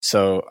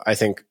 So I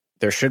think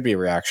there should be a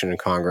reaction in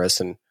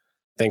Congress. And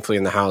thankfully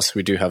in the House,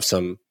 we do have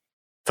some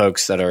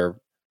folks that are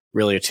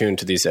really attuned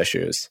to these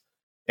issues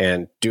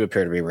and do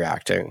appear to be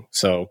reacting.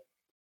 So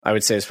I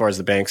would say as far as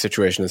the bank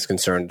situation is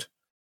concerned,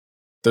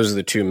 those are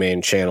the two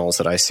main channels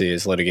that I see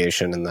as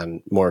litigation and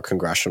then more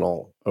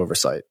congressional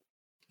oversight.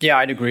 Yeah,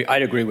 I'd agree.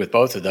 I'd agree with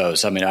both of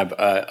those. I mean,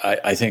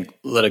 I think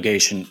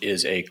litigation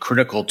is a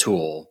critical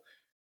tool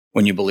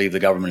when you believe the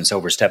government is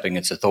overstepping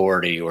its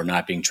authority or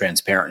not being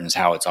transparent in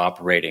how it's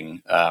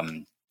operating,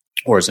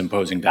 or is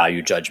imposing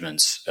value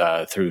judgments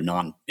through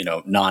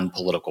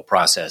non-political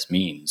process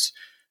means.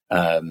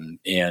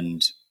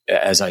 And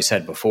as I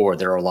said before,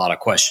 there are a lot of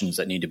questions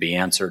that need to be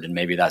answered, and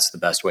maybe that's the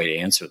best way to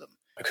answer them.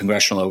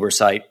 Congressional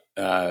oversight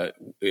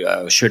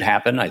should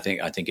happen. I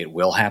think it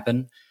will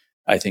happen.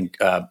 I think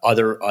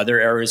other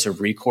areas of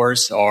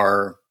recourse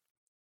are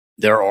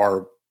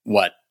 20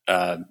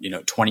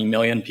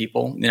 million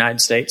people in the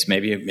United States,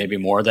 maybe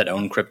more, that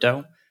own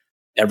crypto.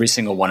 Every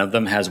single one of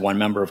them has one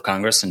member of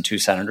Congress and two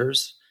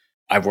senators.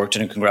 I've worked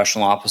in a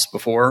congressional office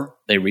before.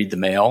 They read the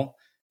mail,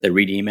 they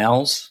read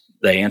emails,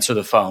 they answer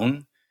the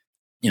phone.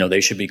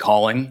 They should be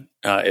calling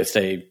if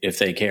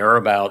they care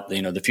about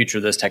the future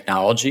of this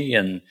technology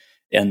and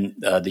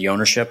the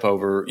ownership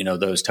over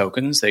those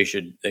tokens. They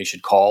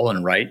should call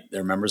and write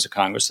their members of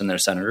Congress and their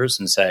senators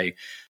and say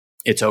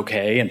it's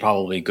okay and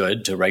probably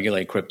good to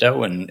regulate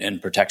crypto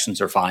and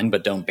protections are fine,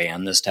 but don't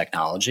ban this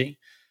technology.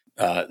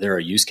 There are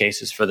use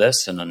cases for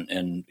this, and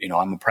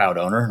I'm a proud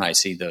owner and I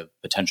see the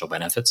potential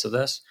benefits of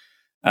this.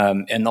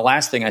 And the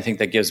last thing I think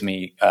that gives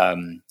me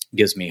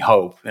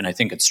hope, and I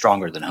think it's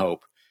stronger than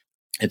hope,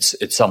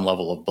 it's some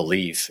level of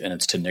belief, and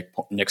it's to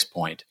Nick's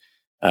point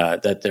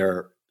that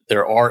there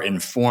are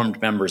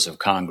informed members of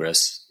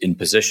Congress in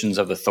positions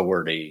of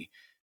authority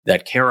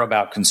that care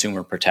about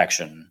consumer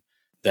protection,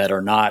 that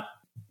are not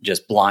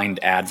just blind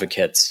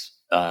advocates,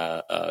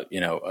 of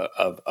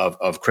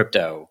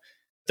crypto,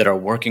 that are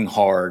working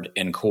hard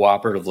and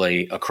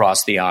cooperatively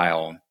across the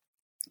aisle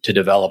to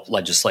develop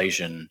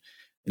legislation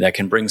that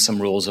can bring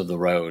some rules of the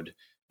road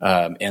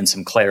and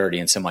some clarity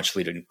and so much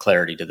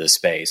clarity to this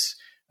space.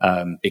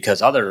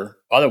 Because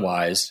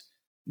otherwise,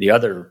 the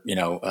other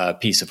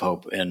piece of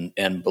hope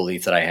and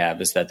belief that I have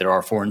is that there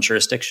are foreign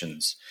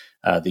jurisdictions.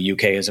 The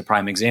UK is a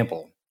prime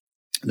example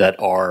that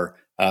are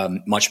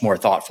much more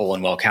thoughtful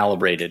and well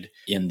calibrated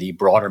in the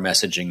broader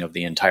messaging of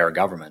the entire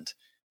government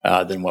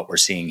than what we're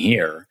seeing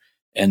here.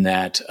 And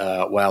that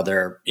while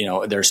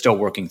they're still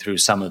working through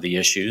some of the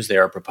issues, they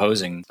are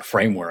proposing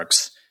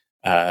frameworks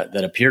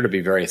that appear to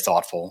be very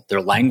thoughtful.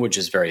 Their language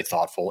is very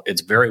thoughtful.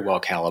 It's very well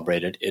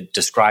calibrated. It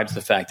describes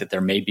the fact that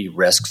there may be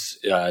risks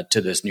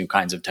to this new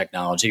kinds of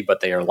technology,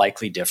 but they are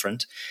likely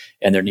different.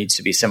 And there needs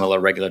to be similar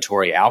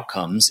regulatory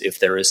outcomes if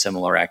there is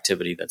similar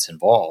activity that's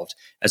involved,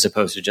 as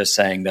opposed to just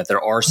saying that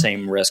there are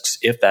same risks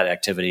if that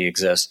activity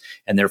exists,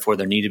 and therefore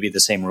there need to be the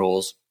same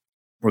rules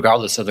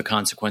regardless of the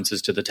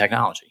consequences to the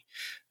technology.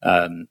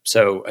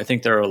 So I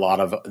think there are a lot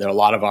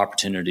of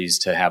opportunities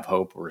to have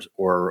hope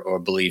or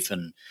belief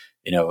in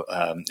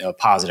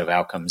positive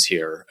outcomes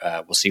here.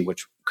 We'll see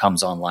which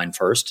comes online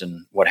first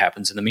and what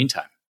happens in the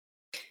meantime.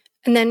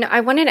 And then I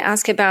wanted to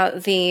ask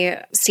about the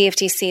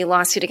CFTC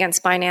lawsuit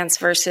against Binance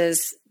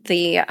versus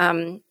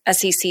the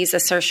SEC's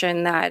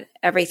assertion that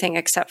everything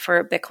except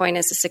for Bitcoin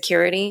is a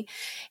security.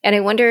 And I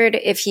wondered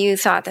if you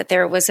thought that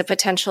there was a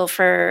potential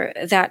for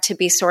that to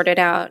be sorted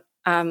out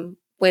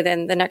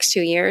within the next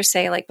 2 years,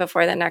 say like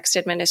before the next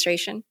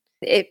administration.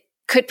 It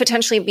could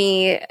potentially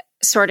be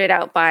sorted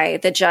out by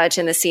the judge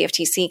in the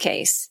CFTC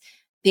case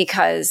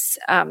because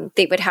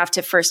they would have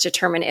to first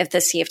determine if the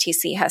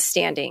CFTC has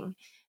standing.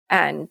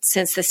 And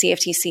since the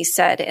CFTC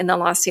said in the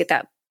lawsuit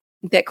that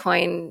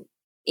Bitcoin,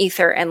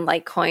 Ether, and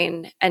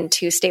Litecoin and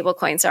 2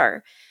 stablecoins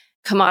are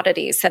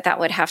commodities, that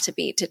would have to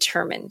be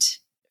determined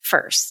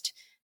first.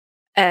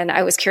 And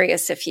I was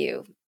curious if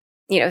you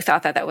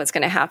thought that was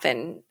going to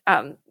happen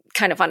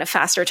kind of on a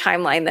faster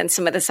timeline than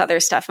some of this other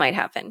stuff might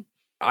happen.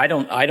 I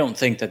don't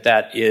think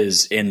that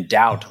is in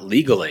doubt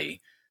legally.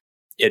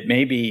 It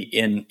may be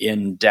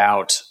in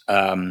doubt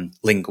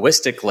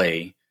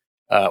linguistically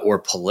or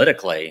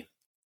politically.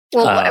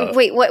 Well,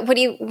 wait, what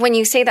do you, when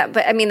you say that,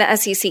 but I mean, the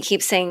SEC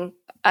keeps saying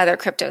other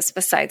cryptos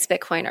besides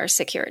Bitcoin are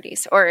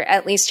securities, or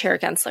at least Chair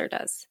Gensler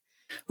does.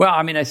 Well,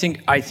 I mean,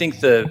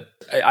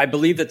 I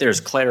believe that there's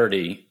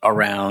clarity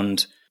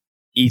around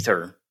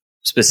Ether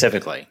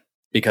specifically,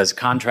 because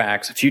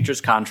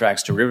futures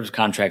contracts, derivatives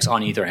contracts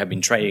on Ether have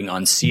been trading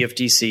on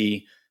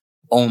CFTC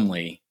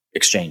only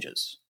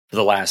exchanges for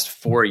the last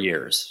 4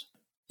 years.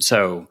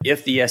 So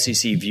if the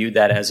SEC viewed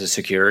that as a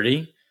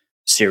security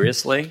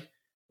seriously,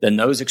 then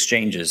those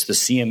exchanges, the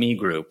CME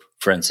group,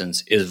 for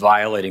instance, is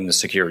violating the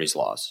securities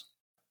laws.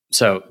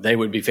 So they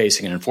would be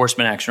facing an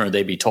enforcement action, or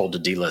they'd be told to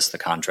delist the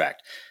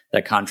contract.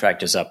 That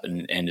contract is up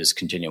and is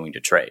continuing to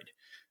trade.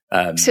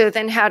 So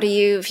then how do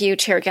you view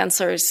Chair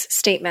Gensler's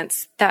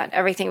statements that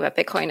everything but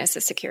Bitcoin is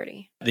a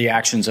security? The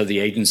actions of the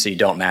agency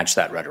don't match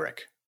that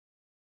rhetoric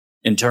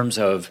in terms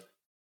of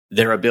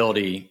their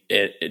ability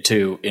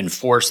to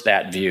enforce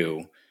that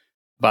view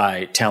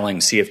by telling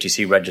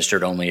CFTC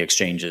registered only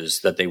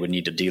exchanges that they would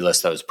need to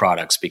delist those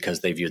products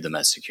because they viewed them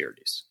as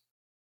securities.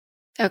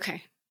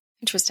 Okay.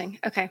 Interesting.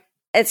 Okay.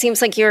 It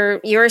seems like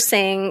you're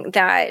saying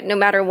that no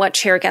matter what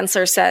Chair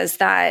Gensler says,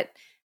 that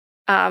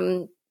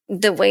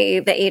the way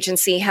the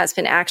agency has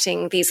been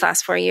acting these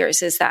last 4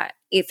 years is that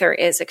Ether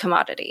is a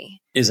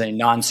commodity. Is a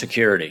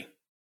non-security.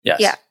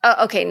 Yes. Yeah.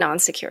 Oh, okay.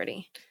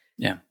 Non-security.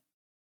 Yeah.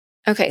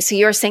 Okay. So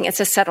you're saying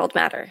it's a settled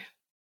matter.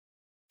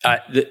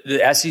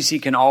 The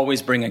SEC can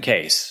always bring a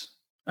case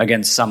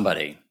against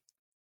somebody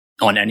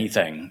on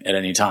anything at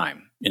any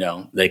time.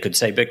 They could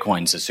say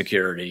Bitcoin's a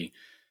security,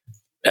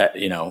 at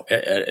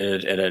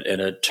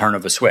a turn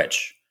of a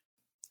switch.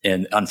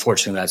 And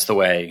unfortunately, that's the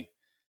way,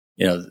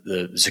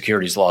 the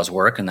securities laws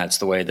work. And that's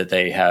the way that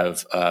they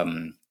have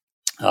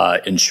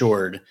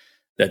ensured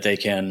that they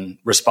can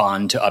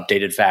respond to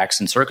updated facts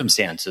and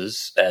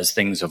circumstances as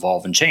things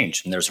evolve and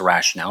change. And there's a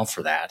rationale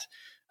for that.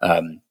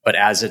 But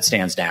as it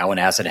stands now, and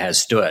as it has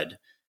stood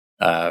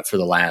for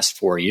the last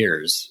 4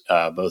 years,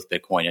 both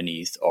Bitcoin and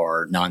ETH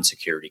are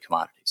non-security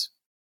commodities.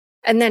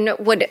 And then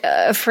would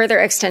a further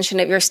extension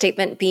of your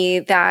statement be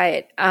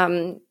that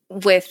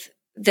with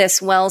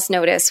this Wells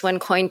notice, when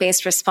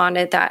Coinbase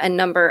responded that a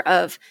number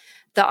of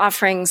the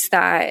offerings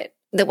that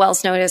the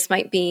Wells notice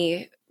might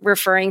be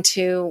referring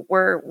to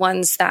were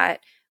ones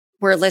that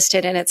were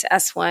listed in its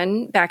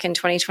S1 back in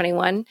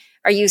 2021,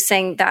 are you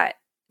saying that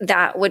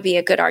that would be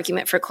a good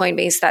argument for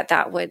Coinbase,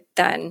 that would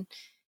then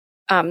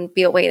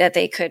be a way that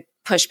they could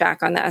push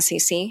back on the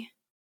SEC?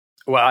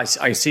 Well,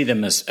 I see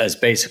them as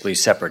basically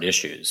separate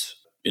issues.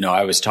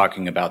 I was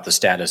talking about the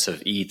status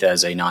of ETH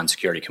as a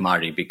non-security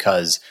commodity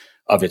because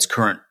of its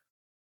current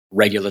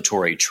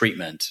regulatory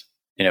treatment,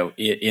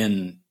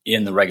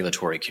 in the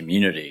regulatory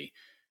community,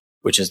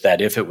 which is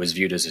that if it was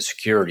viewed as a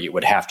security, it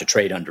would have to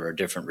trade under a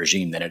different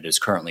regime than it is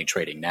currently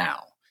trading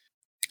now.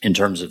 In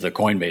terms of the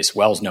Coinbase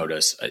Wells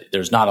notice,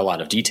 there's not a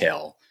lot of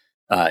detail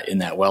in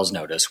that Wells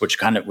notice, which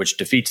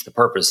defeats the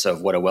purpose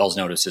of what a Wells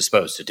notice is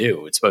supposed to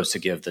do. It's supposed to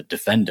give the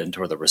defendant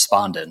or the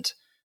respondent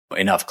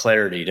enough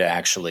clarity to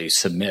actually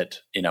submit,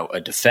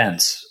 a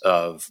defense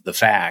of the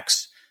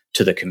facts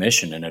to the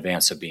commission in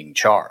advance of being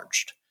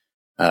charged.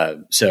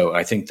 So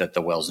I think that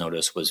the Wells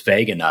notice was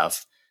vague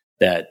enough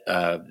that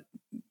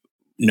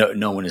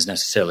no one is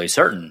necessarily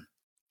certain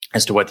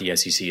as to what the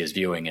SEC is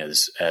viewing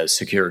as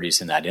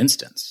securities in that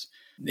instance.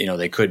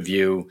 They could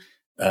view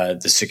the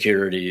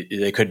security.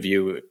 They could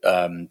view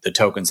the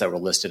tokens that were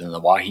listed in the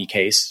Wahi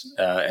case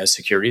as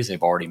securities.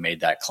 They've already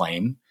made that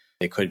claim.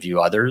 They could view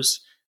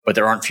others but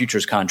there aren't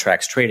futures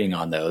contracts trading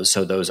on those.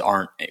 So those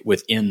aren't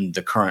within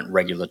the current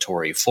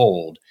regulatory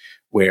fold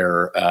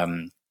where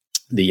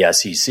the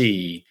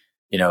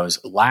SEC's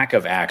lack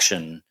of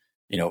action,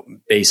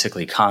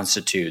 basically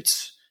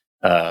constitutes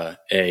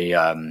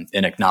an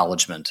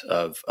acknowledgement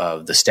of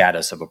the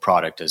status of a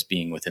product as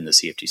being within the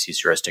CFTC's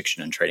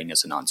jurisdiction and trading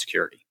as a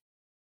non-security.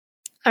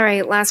 All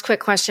right, last quick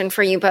question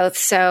for you both.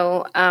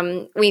 So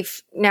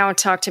we've now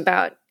talked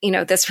about,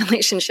 this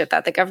relationship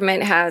that the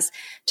government has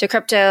to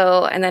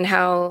crypto and then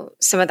how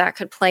some of that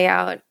could play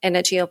out in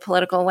a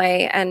geopolitical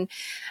way. And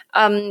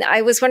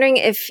I was wondering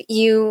if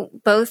you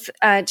both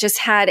just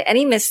had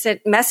any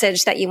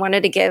message that you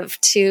wanted to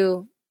give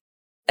to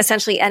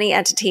essentially any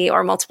entity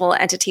or multiple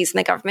entities in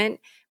the government,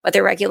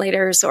 whether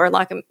regulators or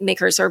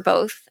lawmakers or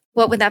both.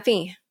 What would that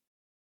be?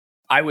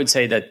 I would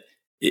say that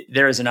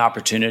there is an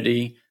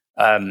opportunity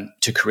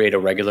to create a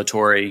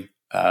regulatory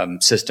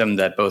system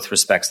that both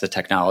respects the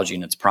technology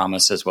and its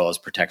promise as well as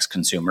protects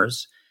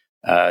consumers.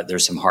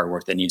 There's some hard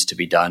work that needs to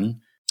be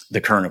done.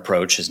 The current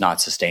approach is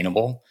not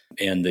sustainable,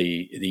 and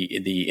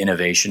the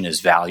innovation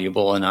is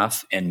valuable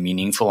enough and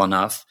meaningful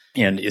enough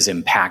and is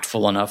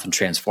impactful enough and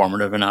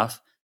transformative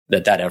enough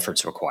that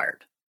effort's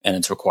required, and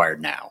it's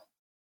required now.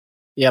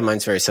 Yeah,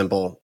 mine's very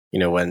simple.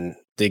 When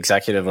the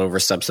executive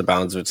oversteps the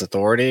bounds of its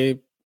authority,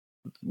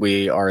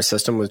 we are a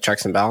system with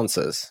checks and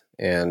balances.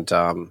 And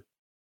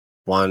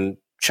one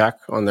check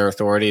on their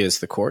authority is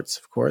the courts,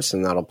 of course,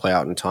 and that'll play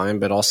out in time.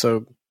 But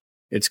also,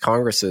 it's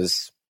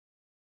Congress's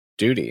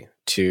duty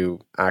to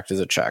act as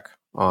a check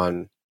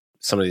on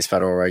some of these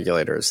federal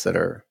regulators that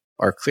are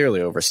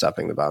clearly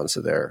overstepping the bounds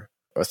of their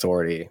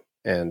authority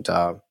and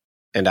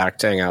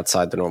acting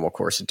outside the normal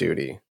course of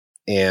duty.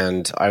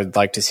 And I would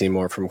like to see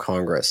more from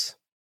Congress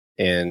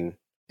in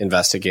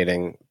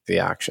investigating the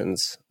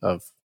actions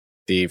of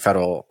the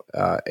federal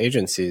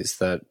agencies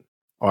that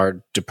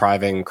are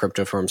depriving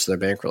crypto firms of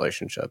their bank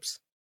relationships.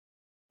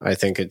 I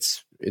think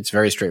it's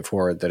very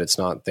straightforward that it's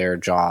not their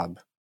job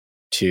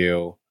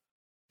to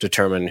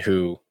determine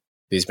who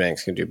these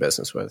banks can do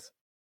business with,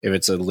 if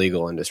it's a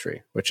legal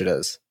industry, which it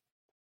is.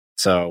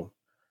 So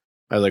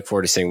I look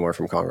forward to seeing more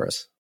from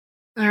Congress.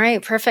 All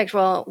right, perfect.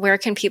 Well, where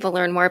can people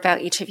learn more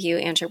about each of you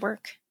and your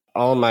work?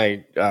 All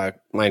my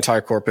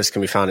entire corpus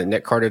can be found at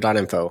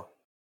nickcarter.info.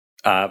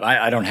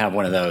 I don't have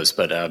one of those,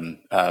 but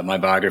my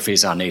biography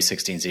is on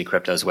A16Z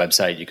Crypto's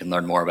website. You can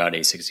learn more about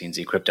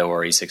A16Z Crypto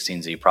or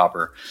A16Z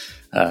proper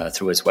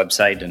through its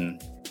website,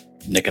 and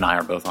Nick and I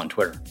are both on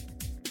Twitter.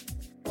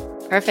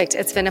 Perfect.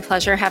 It's been a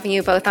pleasure having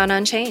you both on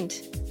Unchained.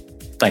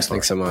 Thanks,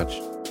 Laura. Thanks so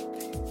much.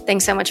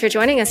 Thanks so much for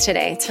joining us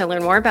today. To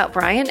learn more about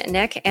Brian,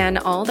 Nick, and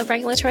all the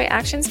regulatory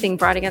actions being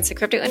brought against the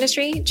crypto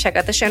industry, check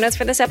out the show notes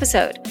for this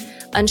episode.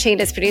 Unchained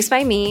is produced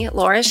by me,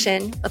 Laura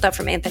Shin, with help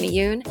from Anthony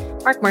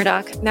Yoon, Mark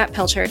Murdoch, Matt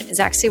Pilchard,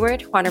 Zach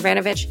Seward, Juan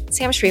Abranovich,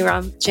 Sam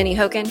Sriram, Jenny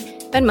Hogan,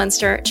 Ben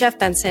Munster, Jeff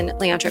Benson,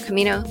 Leandro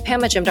Camino,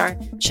 Pam Majumdar,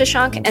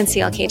 Shashank, and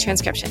CLK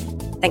Transcription.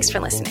 Thanks for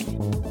listening.